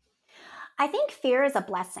 I think fear is a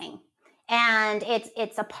blessing, and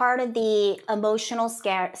it's a part of the emotional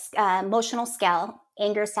scale: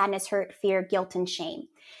 anger, sadness, hurt, fear, guilt, and shame.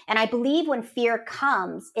 And I believe when fear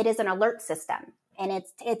comes, it is an alert system, and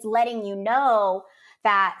it's letting you know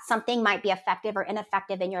that something might be effective or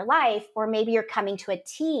ineffective in your life, or maybe you're coming to a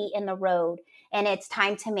T in the road and it's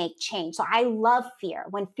time to make change. So I love fear.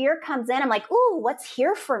 When fear comes in, I'm like, ooh, what's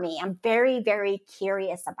here for me? I'm very, very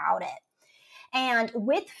curious about it. And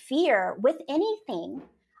with fear, with anything,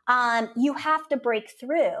 you have to break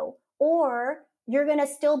through, or you're going to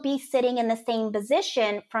still be sitting in the same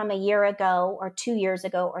position from a year ago or 2 years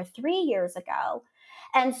ago or 3 years ago.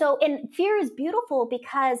 And so, and fear is beautiful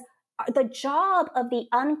because the job of the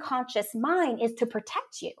unconscious mind is to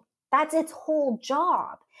protect you. That's its whole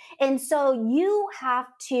job. And so you have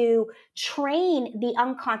to train the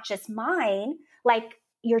unconscious mind like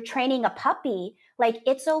you're training a puppy. Like,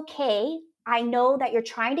 it's okay. I know that you're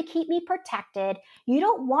trying to keep me protected. You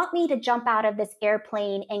don't want me to jump out of this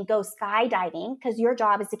airplane and go skydiving because your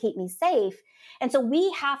job is to keep me safe. And so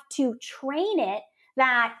we have to train it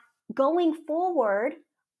that going forward,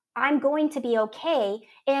 I'm going to be okay.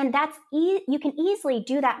 And you can easily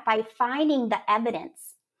do that by finding the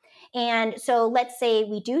evidence. And so let's say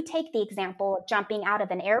we do take the example of jumping out of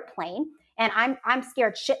an airplane, and I'm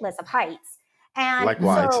scared shitless of heights. And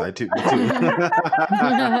likewise, so, me too.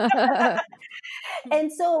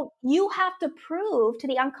 and so you have to prove to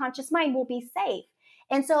the unconscious mind we'll be safe.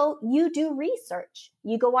 And so you do research.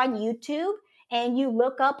 You go on YouTube and you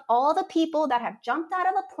look up all the people that have jumped out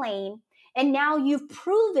of a plane And now you've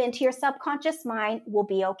proven to your subconscious mind will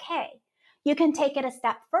be okay. You can take it a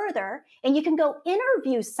step further and you can go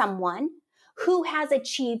interview someone who has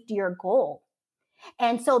achieved your goal.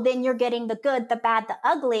 And so then you're getting the good, the bad, the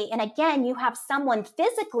ugly. And again, you have someone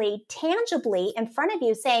physically, tangibly in front of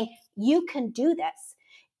you saying, you can do this.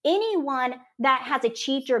 Anyone that has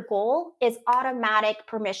achieved your goal is automatic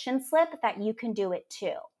permission slip that you can do it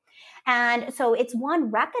too. And so it's one,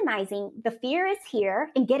 recognizing the fear is here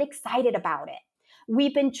and get excited about it.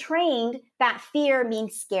 We've been trained that fear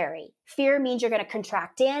means scary. Fear means you're going to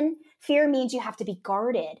contract in. Fear means you have to be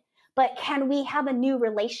guarded. But can we have a new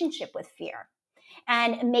relationship with fear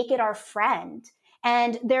and make it our friend?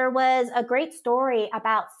 And there was a great story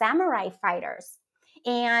about samurai fighters.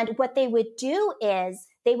 And what they would do is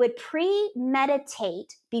they would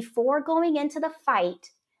premeditate before going into the fight,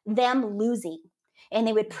 them losing. And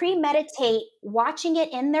they would premeditate watching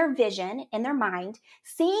it in their vision, in their mind,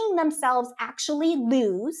 seeing themselves actually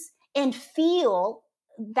lose and feel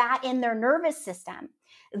that in their nervous system.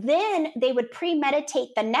 Then they would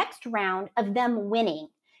premeditate the next round of them winning.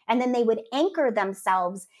 And then they would anchor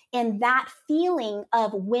themselves in that feeling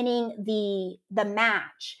of winning the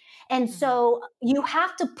match. And so you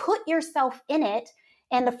have to put yourself in it.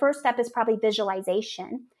 And the first step is probably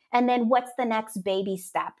visualization. And then what's the next baby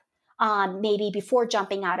step? Maybe before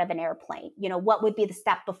jumping out of an airplane, what would be the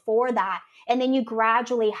step before that? And then you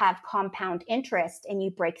gradually have compound interest and you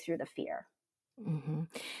break through the fear. Mm-hmm.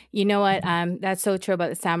 You know what? That's so true about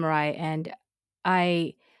the samurai. And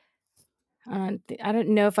I don't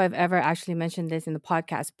know if I've ever actually mentioned this in the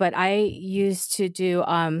podcast, but I used to do,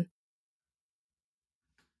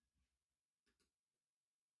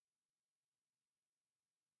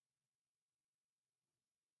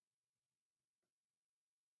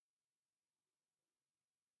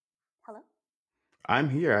 Hello? I'm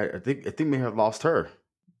here. I think we may have lost her.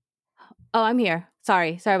 oh, I'm here.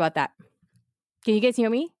 Sorry about that. Can you guys hear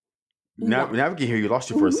me? Now we can hear you. Lost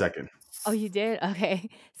you for a second. Oh, you did? Okay.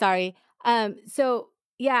 Sorry. So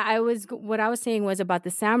yeah, what I was saying was about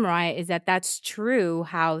the samurai is that's true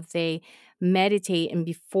how they meditate and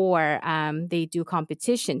before they do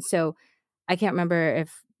competition. So I can't remember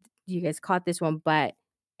if you guys caught this one,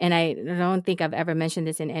 and I don't think I've ever mentioned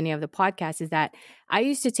this in any of the podcasts, is that I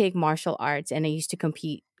used to take martial arts and I used to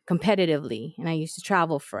compete competitively and I used to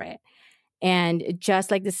travel for it. And just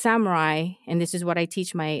like the samurai, and this is what I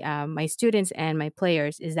teach my my students and my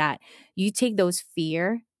players, is that you take those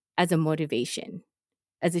fear as a motivation,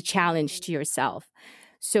 as a challenge to yourself.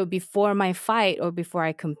 So before my fight or before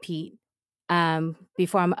I compete,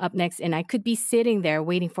 before I'm up next, and I could be sitting there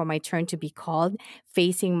waiting for my turn to be called,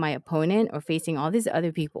 facing my opponent or facing all these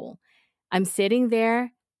other people. I'm sitting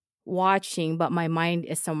there watching, but my mind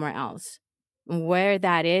is somewhere else. Where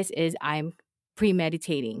that is I'm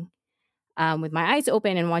premeditating with my eyes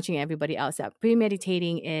open and watching everybody else up.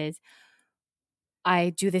 Premeditating is I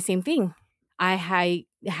do the same thing. I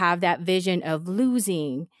have that vision of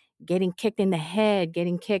losing, getting kicked in the head,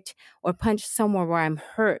 getting kicked or punched somewhere where I'm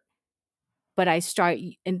hurt. But I start,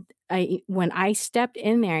 and when I stepped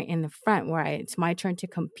in there in the front where it's my turn to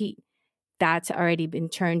compete, that's already been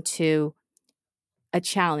turned to a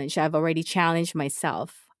challenge. I've already challenged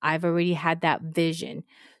myself. I've already had that vision.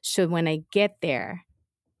 So when I get there,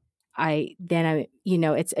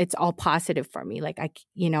 it's all positive for me. Like I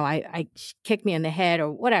kick me in the head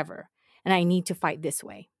or whatever, and I need to fight this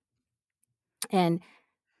way. And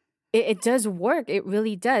it does work. It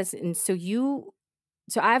really does. And so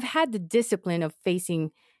I've had the discipline of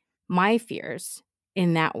facing my fears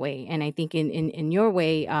in that way. And I think in your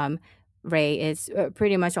way, Rae, is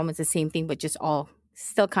pretty much almost the same thing, but just all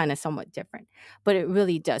still kind of somewhat different. But it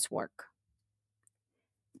really does work.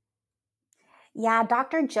 Yeah,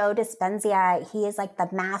 Dr. Joe Dispenza, he is like the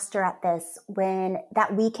master at this,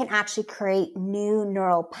 that we can actually create new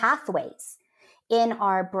neural pathways in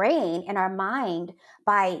our brain, in our mind,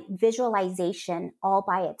 by visualization all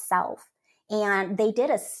by itself. And they did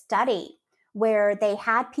a study where they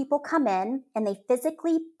had people come in and they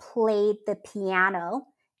physically played the piano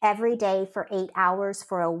every day for 8 hours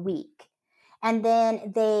for a week. And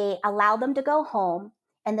then they allowed them to go home.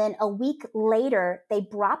 And then a week later, they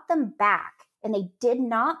brought them back and they did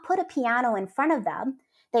not put a piano in front of them.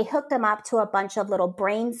 They hooked them up to a bunch of little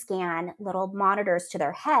brain scan, little monitors to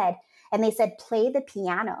their head. And they said, play the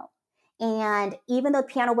piano. And even though the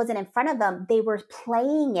piano wasn't in front of them, they were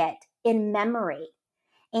playing it in memory.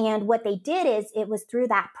 And what they did is it was through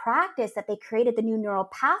that practice that they created the new neural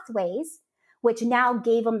pathways, which now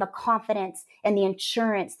gave them the confidence and the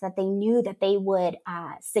assurance that they knew that they would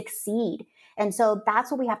succeed. And so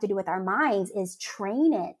that's what we have to do with our minds, is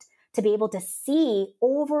train it to be able to see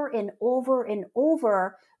over and over and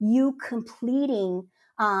over you completing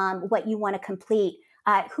what you want to complete.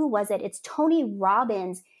 Who was it? It's Tony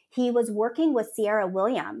Robbins. He was working with Sierra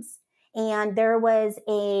Williams, and there was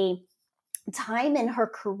a time in her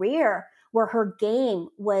career where her game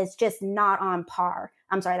was just not on par.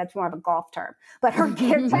 I'm sorry, that's more of a golf term, but her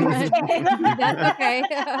tennis game. That's okay.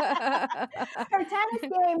 Her tennis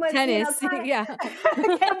game was, Tennis, yeah.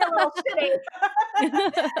 getting a little shitty.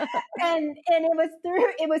 and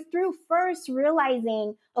it was through first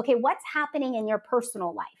realizing, okay, what's happening in your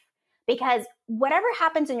personal life? Because whatever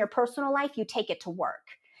happens in your personal life, you take it to work.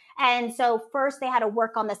 And so first they had to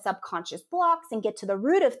work on the subconscious blocks and get to the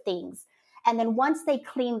root of things. And then once they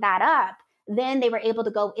cleaned that up, then they were able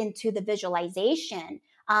to go into the visualization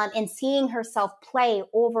and seeing herself play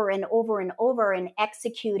over and over and over and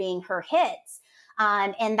executing her hits.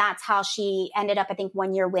 And that's how she ended up, I think,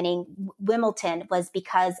 one year winning Wimbledon was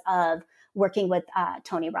because of working with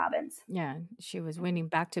Tony Robbins. Yeah, she was winning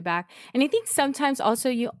back to back. And I think sometimes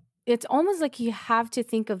also it's almost like you have to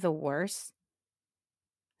think of the worst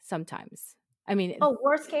sometimes. I mean,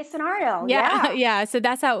 worst case scenario. Yeah. Yeah. So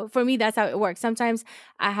that's how it works. Sometimes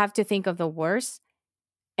I have to think of the worst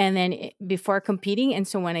and then before competing. And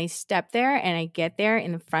so when I step there and I get there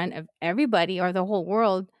in front of everybody or the whole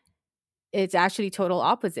world, it's actually total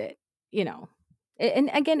opposite, and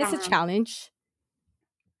again, it's a challenge.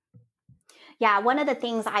 Yeah, one of the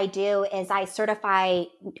things I do is I certify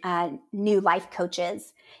new life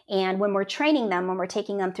coaches. And when we're training them, when we're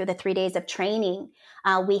taking them through the 3 days of training,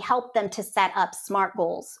 we help them to set up SMART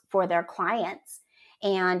goals for their clients.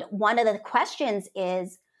 And one of the questions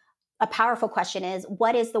is, a powerful question is,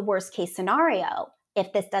 what is the worst case scenario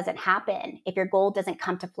if this doesn't happen, if your goal doesn't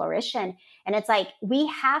come to fruition? And it's like, we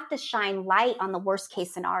have to shine light on the worst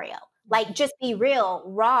case scenario. Like, just be real,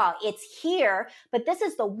 raw. It's here, but this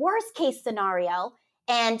is the worst case scenario.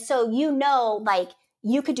 And so, like,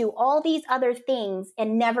 you could do all these other things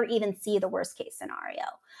and never even see the worst case scenario.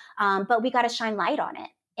 But we got to shine light on it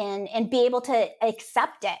and be able to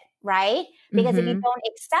accept it, right? Because if you don't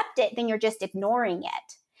accept it, then you're just ignoring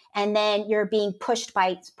it. And then you're being pushed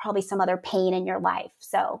by probably some other pain in your life.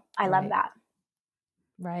 So I love that.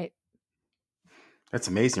 Right. That's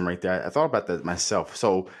amazing right there. I thought about that myself.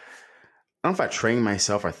 So I don't know if I train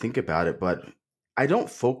myself or think about it, but I don't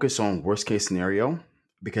focus on worst case scenario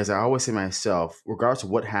because I always say to myself, regardless of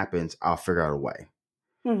what happens, I'll figure out a way.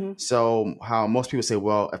 Mm-hmm. So how most people say,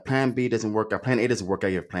 well, if plan B doesn't work out, plan A doesn't work out,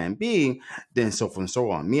 you have plan B, then so forth and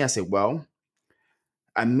so on. Me, I say, well,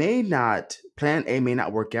 plan A may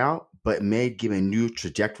not work out, but it may give a new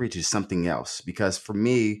trajectory to something else. Because for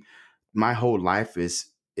me, my whole life is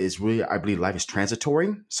really, I believe life is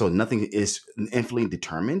transitory. So nothing is infinitely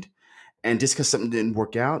determined. And just because something didn't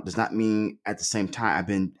work out does not mean at the same time I've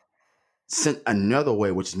been sent another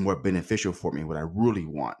way, which is more beneficial for me, what I really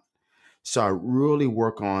want. So I really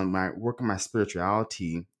work on my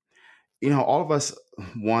spirituality. All of us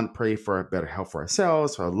want to pray for better health for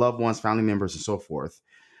ourselves, for our loved ones, family members, and so forth.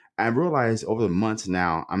 I realized over the months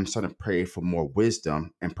now, I'm starting to pray for more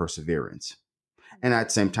wisdom and perseverance. And at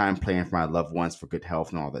the same time, praying for my loved ones for good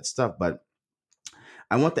health and all that stuff. But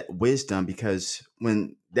I want that wisdom because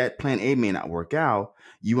when that plan A may not work out,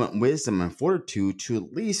 you want wisdom and fortitude to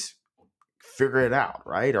at least figure it out,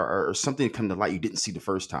 right? Or something to come to light you didn't see the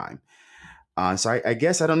first time. So I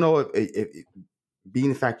guess I don't know if being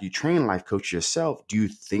the fact you train life coach yourself, do you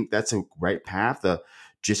think that's a right path to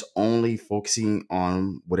just only focusing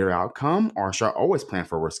on whatever outcome, or should I always plan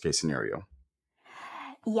for a worst case scenario?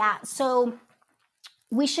 Yeah. So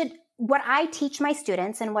what I teach my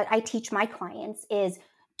students and what I teach my clients is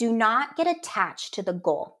do not get attached to the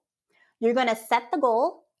goal. You're going to set the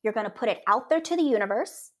goal. You're going to put it out there to the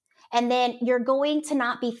universe. And then you're going to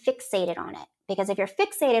not be fixated on it. Because if you're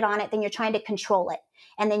fixated on it, then you're trying to control it.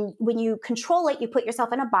 And then when you control it, you put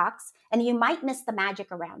yourself in a box and you might miss the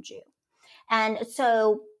magic around you. And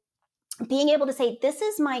so being able to say, this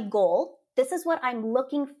is my goal. This is what I'm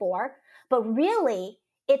looking for. But really,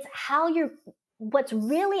 it's what's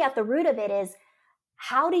really at the root of it is,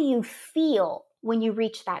 how do you feel when you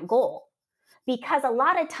reach that goal? Because a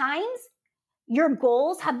lot of times your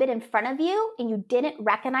goals have been in front of you and you didn't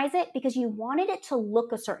recognize it because you wanted it to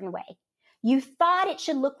look a certain way. You thought it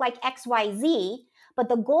should look like XYZ, but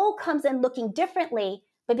the goal comes in looking differently.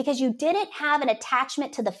 But because you didn't have an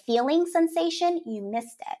attachment to the feeling sensation, you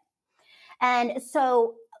missed it. And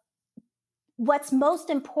so what's most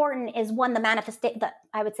important is one, the manifestation,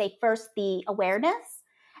 I would say first, the awareness.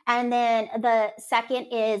 And then the second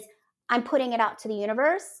is I'm putting it out to the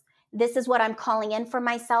universe. This is what I'm calling in for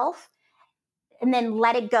myself. And then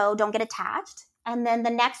let it go. Don't get attached. And then the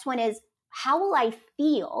next one is, how will I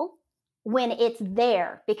feel when it's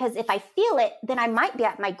there? Because if I feel it, then I might be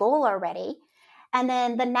at my goal already. And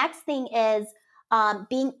then the next thing is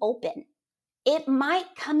being open. It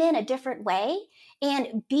might come in a different way,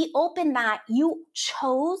 and be open that you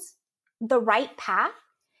chose the right path.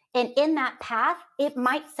 And in that path, it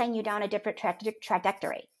might send you down a different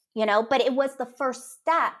trajectory, but it was the first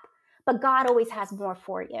step, but God always has more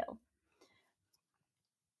for you.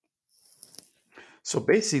 So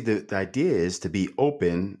basically, the idea is to be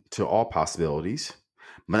open to all possibilities,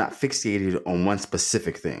 but not fixated on one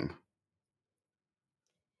specific thing.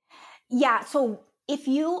 Yeah. So if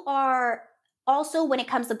you are also, when it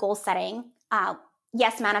comes to goal setting,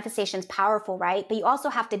 yes, manifestation is powerful, right? But you also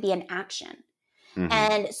have to be in action. Mm-hmm.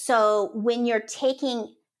 And so when you're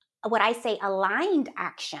taking what I say aligned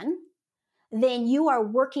action, then you are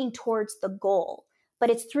working towards the goal. But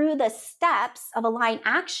it's through the steps of aligned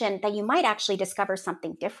action that you might actually discover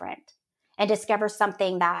something different and discover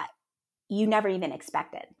something that you never even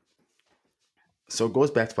expected. So it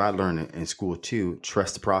goes back to what I learned in school too.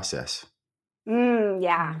 Trust the process.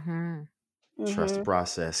 Yeah. Trust the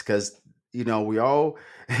process. Because, we all,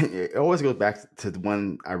 it always goes back to the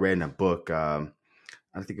one I read in a book. I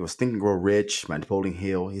think it was Think and Grow Rich by Napoleon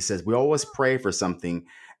Hill. He says, we always pray for something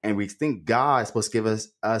and we think God is supposed to give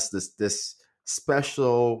us this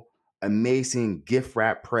special, amazing gift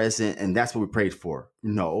wrap present. And that's what we prayed for.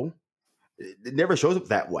 No, it never shows up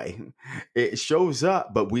that way. It shows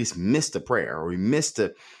up, but we missed the prayer, or we missed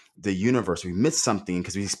the universe. We missed something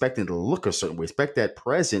because we expected it to look a certain way. We expect that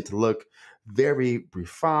present to look very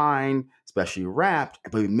refined, especially wrapped,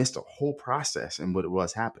 but we missed the whole process and what it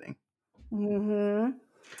was happening. Mm-hmm.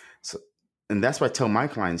 So, and that's what I tell my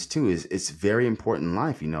clients too, is it's very important in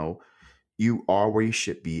life. You are where you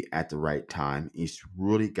should be at the right time. You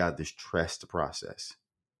really got to trust the process.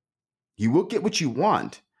 You will get what you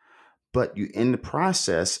want, but you in the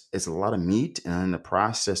process is a lot of meat, and in the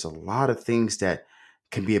process, a lot of things that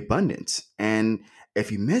can be abundance. And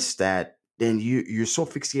if you miss that, then you're so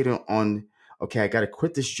fixated on, okay, I got to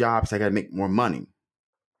quit this job because I got to make more money.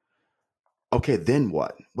 Okay, then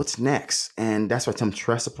what? What's next? And that's why I tell them,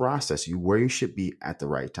 trust the process. You where you should be at the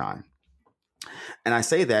right time. And I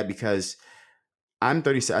say that because I'm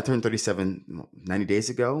 37. I turned 37 90 days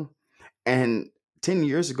ago. And 10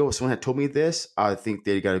 years ago, if someone had told me this, I think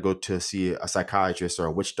they got to go to see a psychiatrist or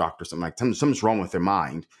a witch doctor, something like that. Something's wrong with their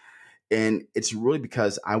mind. And it's really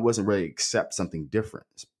because I wasn't ready to accept something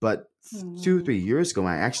different. But 2 or 3 years ago,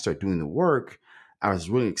 when I actually started doing the work, I was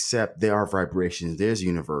willing to accept there are vibrations, there's a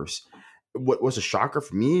universe. What was a shocker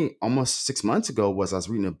for me almost 6 months ago was I was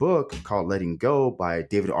reading a book called Letting Go by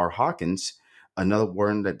David R. Hawkins, another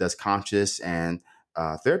one that does conscious and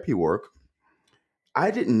therapy work.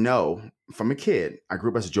 I didn't know from a kid, I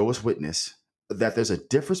grew up as a Jehovah's Witness, that there's a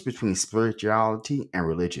difference between spirituality and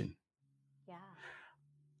religion. Yeah.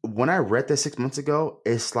 When I read that 6 months ago,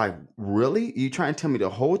 it's like, really? You trying to tell me the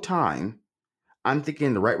whole time I'm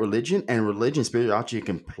thinking the right religion, and religion and spirituality are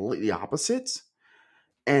completely opposites?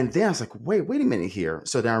 And then I was like, wait a minute here.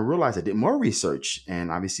 So then I realized I did more research, and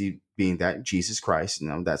obviously being that Jesus Christ,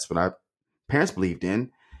 that's what our parents believed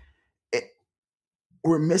in.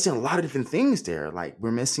 We're missing a lot of different things there. Like,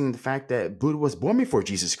 we're missing the fact that Buddha was born before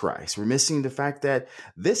Jesus Christ. We're missing the fact that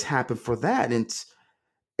this happened for that. And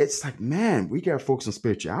it's like, man, we got to focus on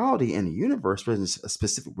spirituality and the universe rather than a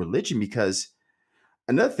specific religion. Because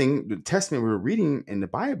another thing, the testament we were reading in the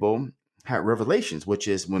Bible had revelations, which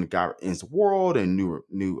is when God ends the world and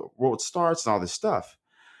new world starts and all this stuff.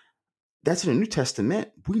 That's in the New Testament.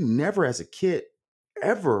 We never, as a kid,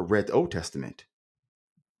 ever read the Old Testament.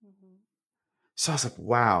 So I was like,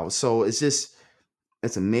 wow. So it's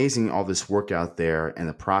amazing, all this work out there. And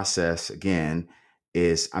the process, again,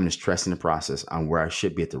 is I'm just trusting the process on where I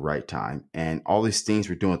should be at the right time. And all these things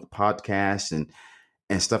we're doing with the podcast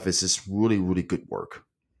and stuff is just really, really good work.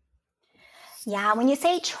 Yeah. When you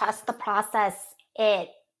say trust the process,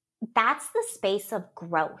 that's the space of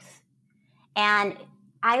growth. And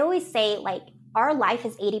I always say, like, our life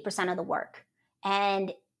is 80% of the work.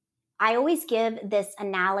 And I always give this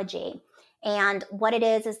analogy. And what it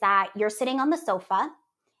is that you're sitting on the sofa,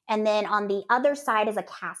 and then on the other side is a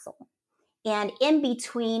castle. And in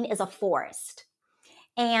between is a forest.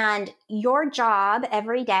 And your job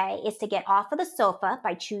every day is to get off of the sofa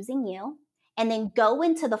by choosing you, and then go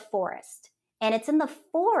into the forest. And it's in the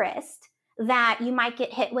forest that you might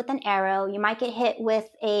get hit with an arrow. You might get hit with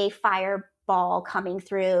a fireball coming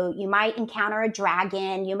through. You might encounter a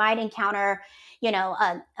dragon. You might encounter,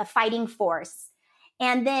 a fighting force.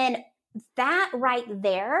 And then that right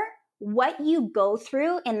there, what you go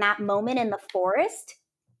through in that moment in the forest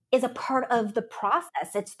is a part of the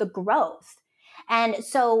process. It's the growth. And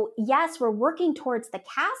so, yes, we're working towards the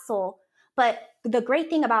castle, but the great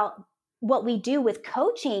thing about what we do with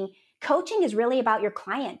coaching is really about your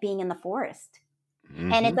client being in the forest.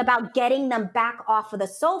 Mm-hmm. And it's about getting them back off of the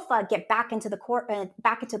sofa, get back into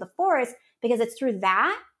the forest, because it's through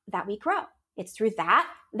that we grow. It's through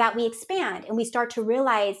that we expand, and we start to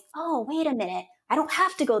realize, oh, wait a minute, I don't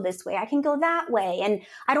have to go this way. I can go that way. And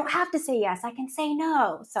I don't have to say yes. I can say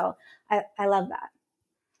no. So I love that.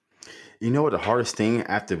 You know what the hardest thing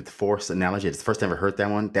after the forest analogy, it's the first time I ever heard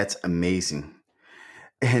that one. That's amazing.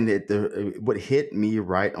 And what hit me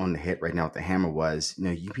right on the head right now with the hammer was,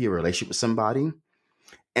 you be in a relationship with somebody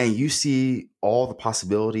and you see all the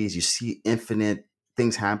possibilities, you see infinite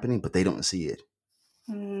things happening, but they don't see it.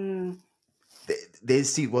 Mm. They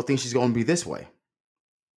see, well, think she's going to be this way.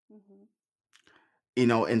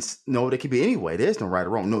 And no, they could be any way. There's no right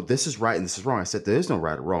or wrong. No, this is right and this is wrong. I said there is no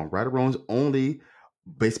right or wrong. Right or wrong is only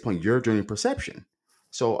based upon your journey perception.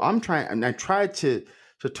 So I tried to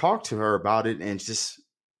talk to her about it, and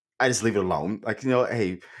I just leave it alone. Like,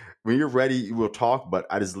 hey, when you're ready, we'll talk, but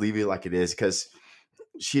I just leave it like it is, because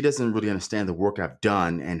she doesn't really understand the work I've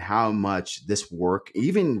done and how much this work,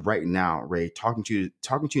 even right now, Rae, talking to you in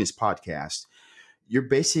this podcast, you're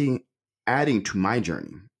basically adding to my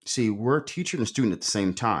journey. See, we're a teacher and a student at the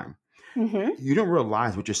same time. Mm-hmm. You don't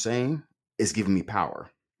realize what you're saying is giving me power.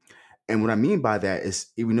 And what I mean by that is,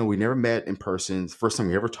 even though we never met in person, it's the first time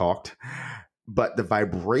we ever talked, but the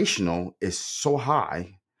vibrational is so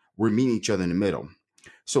high, we're meeting each other in the middle.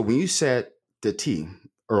 So when you said the T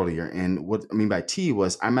earlier, and what I mean by T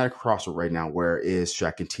was, I'm at a crossroad right now where should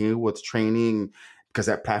I continue with training because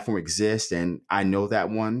that platform exists and I know that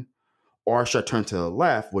one? Or should I turn to the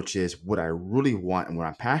left, which is what I really want and what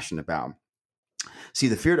I'm passionate about? See,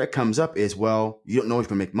 the fear that comes up is, well, you don't know if you're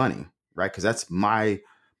going to make money, right? Because that's my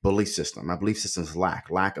belief system. My belief system is lack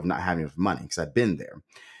of not having enough money, because I've been there.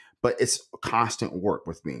 But it's constant work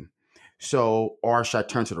with me. So, or should I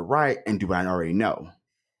turn to the right and do what I already know?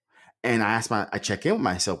 And I check in with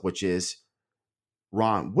myself, which is,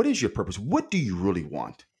 Ron, what is your purpose? What do you really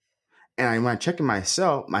want? And when I check in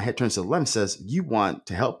myself, my head turns to the left and says, you want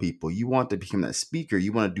to help people. You want to become that speaker.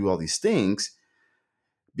 You want to do all these things.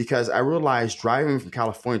 Because I realized driving from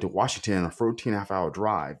California to Washington on a 14.5-hour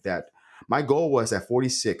drive, that my goal was at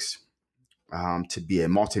 46 to be a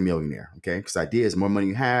multimillionaire. Okay. Because the idea is the more money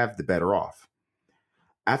you have, the better off.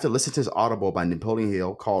 After listening to this audible by Napoleon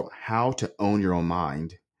Hill called How to Own Your Own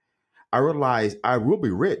Mind, I realized I will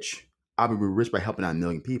be rich. I will be rich by helping out 1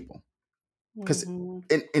 million people. Because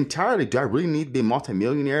entirely, do I really need to be a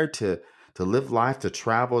multimillionaire to live life, to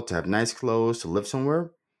travel, to have nice clothes, to live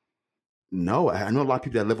somewhere? No, I know a lot of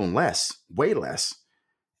people that live on less, way less.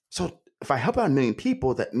 So if I help out 1 million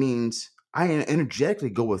people, that means I energetically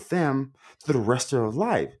go with them through the rest of their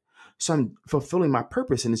life. So I'm fulfilling my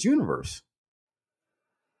purpose in this universe.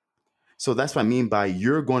 So that's what I mean by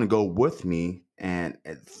you're going to go with me and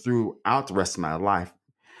throughout the rest of my life,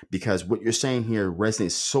 because what you're saying here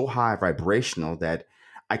resonates so high vibrational that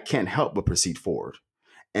I can't help but proceed forward.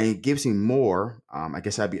 And it gives me more, I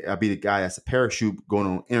guess I'll be the guy that's a parachute going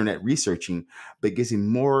on internet researching, but it gives me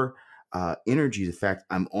more energy, the fact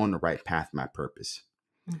I'm on the right path, my purpose.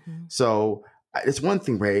 Mm-hmm. So it's one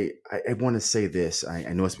thing, Rae, I want to say this.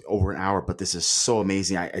 I know it's over an hour, but this is so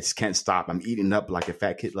amazing. I just can't stop. I'm eating up like a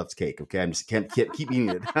fat kid loves cake. Okay. I'm just can't keep eating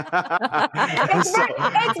it. It's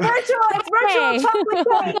virtual. It's virtual chocolate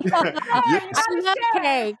cake. Yes. I love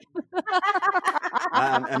cake.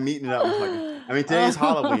 I'm eating it up. Today is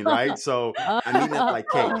Halloween, right? So I'm eating it like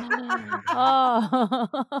cake.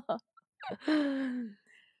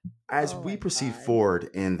 As we proceed forward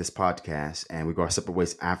in this podcast and we go our separate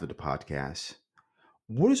ways after the podcast,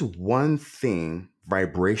 what is one thing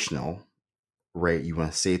vibrational, Rae, you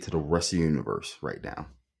want to say to the rest of the universe right now?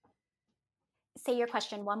 Say your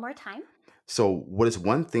question one more time. So what is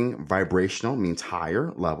one thing vibrational, means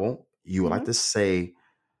higher level, you would like to say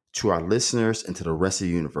to our listeners and to the rest of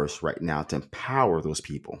the universe right now to empower those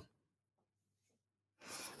people?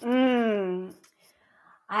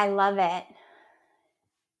 I love it.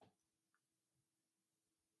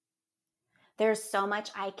 There's so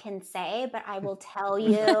much I can say, but I will tell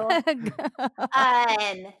you,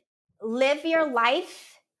 live your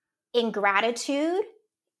life in gratitude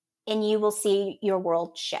and you will see your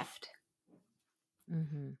world shift.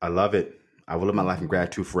 Mm-hmm. I love it. I will live my life in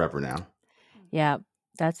gratitude forever now. Yeah,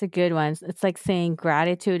 that's a good one. It's like saying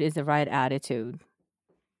gratitude is the right attitude.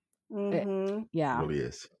 Mm-hmm. It really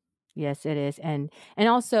is. Yes, it is. And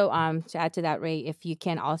also to add to that, Rae, if you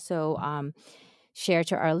can also share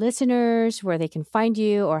to our listeners where they can find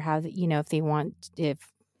you, or how, if they want, if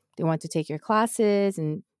they want to take your classes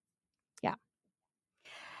and yeah.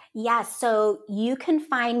 Yes, so you can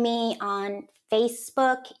find me on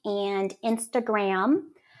Facebook and Instagram.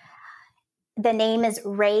 The name is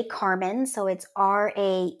Rae Carmen, so it's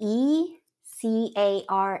RaeCarmen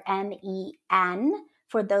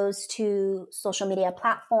for those two social media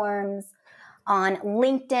platforms. On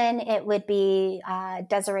LinkedIn, it would be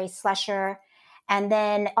Desiree Slusher. And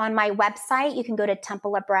then on my website, you can go to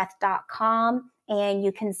templeofbreath.com and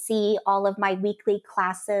you can see all of my weekly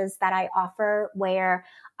classes that I offer, where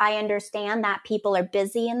I understand that people are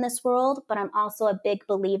busy in this world, but I'm also a big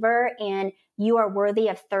believer in you are worthy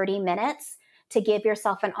of 30 minutes to give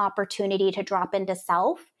yourself an opportunity to drop into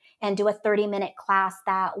self and do a 30-minute class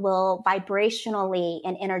that will vibrationally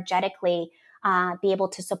and energetically be able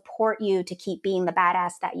to support you to keep being the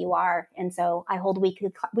badass that you are. And so I hold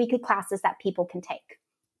weekly classes that people can take.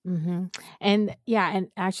 Mm-hmm. And yeah, and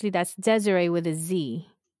actually that's Desiree with a Z.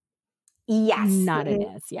 Yes. Not an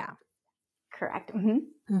S. Yeah. Correct.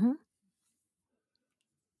 Mm-hmm. Mm-hmm.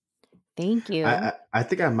 Thank you. I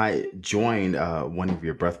think I might join one of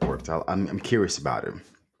your breath works. I'm curious about it.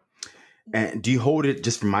 And do you hold it,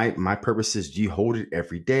 just for my purposes, do you hold it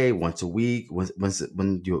every day, once a week?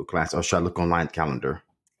 When do you class? Or should I look online calendar?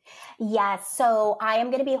 Yes. So I am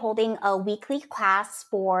going to be holding a weekly class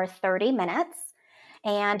for 30 minutes.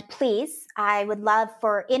 And please, I would love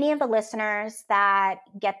for any of the listeners that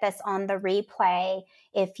get this on the replay,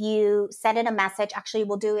 if you send in a message, actually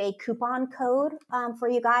we'll do a coupon code for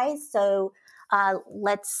you guys. So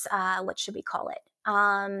what should we call it?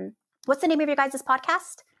 What's the name of your guys'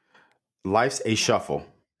 podcast? Life's a Shuffle.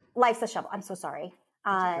 Life's a Shuffle. I'm so sorry.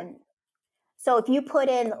 Okay. So if you put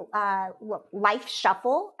in Life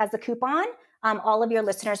Shuffle as a coupon, all of your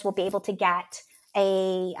listeners will be able to get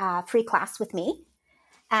a free class with me.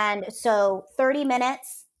 And so 30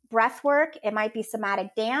 minutes breath work. It might be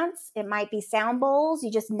somatic dance. It might be sound bowls.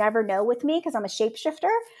 You just never know with me because I'm a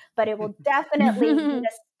shapeshifter, but it will definitely be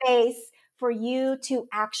a space for you to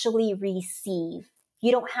actually receive.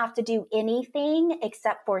 You don't have to do anything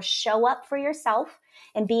except for show up for yourself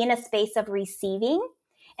and be in a space of receiving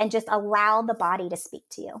and just allow the body to speak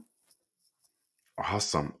to you.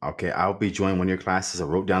 Awesome. Okay, I'll be joining one of your classes. I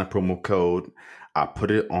wrote down a promo code. I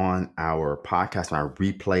put it on our podcast and I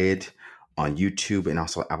replay it on YouTube and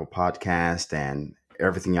also Apple Podcast and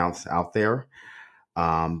everything else out there.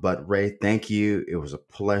 But Rae, thank you. It was a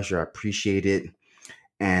pleasure. I appreciate it.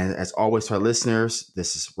 And as always, to our listeners,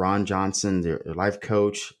 this is Ron Johnson, your life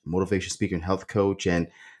coach, motivation speaker, and health coach. And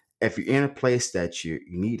if you're in a place that you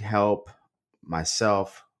need help,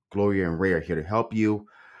 myself, Gloria, and Rae are here to help you.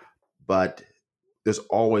 But there's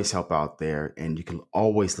always help out there, and you can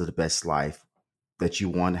always live the best life that you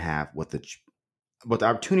want to have with the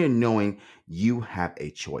opportunity of knowing you have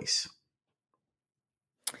a choice.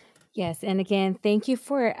 Yes. And again, thank you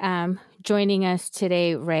for joining us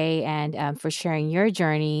today, Rae, and for sharing your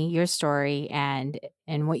journey, your story, and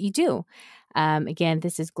what you do. Again,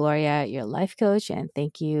 this is Gloria, your life coach, and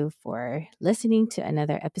thank you for listening to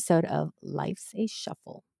another episode of Life's a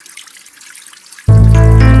Shuffle.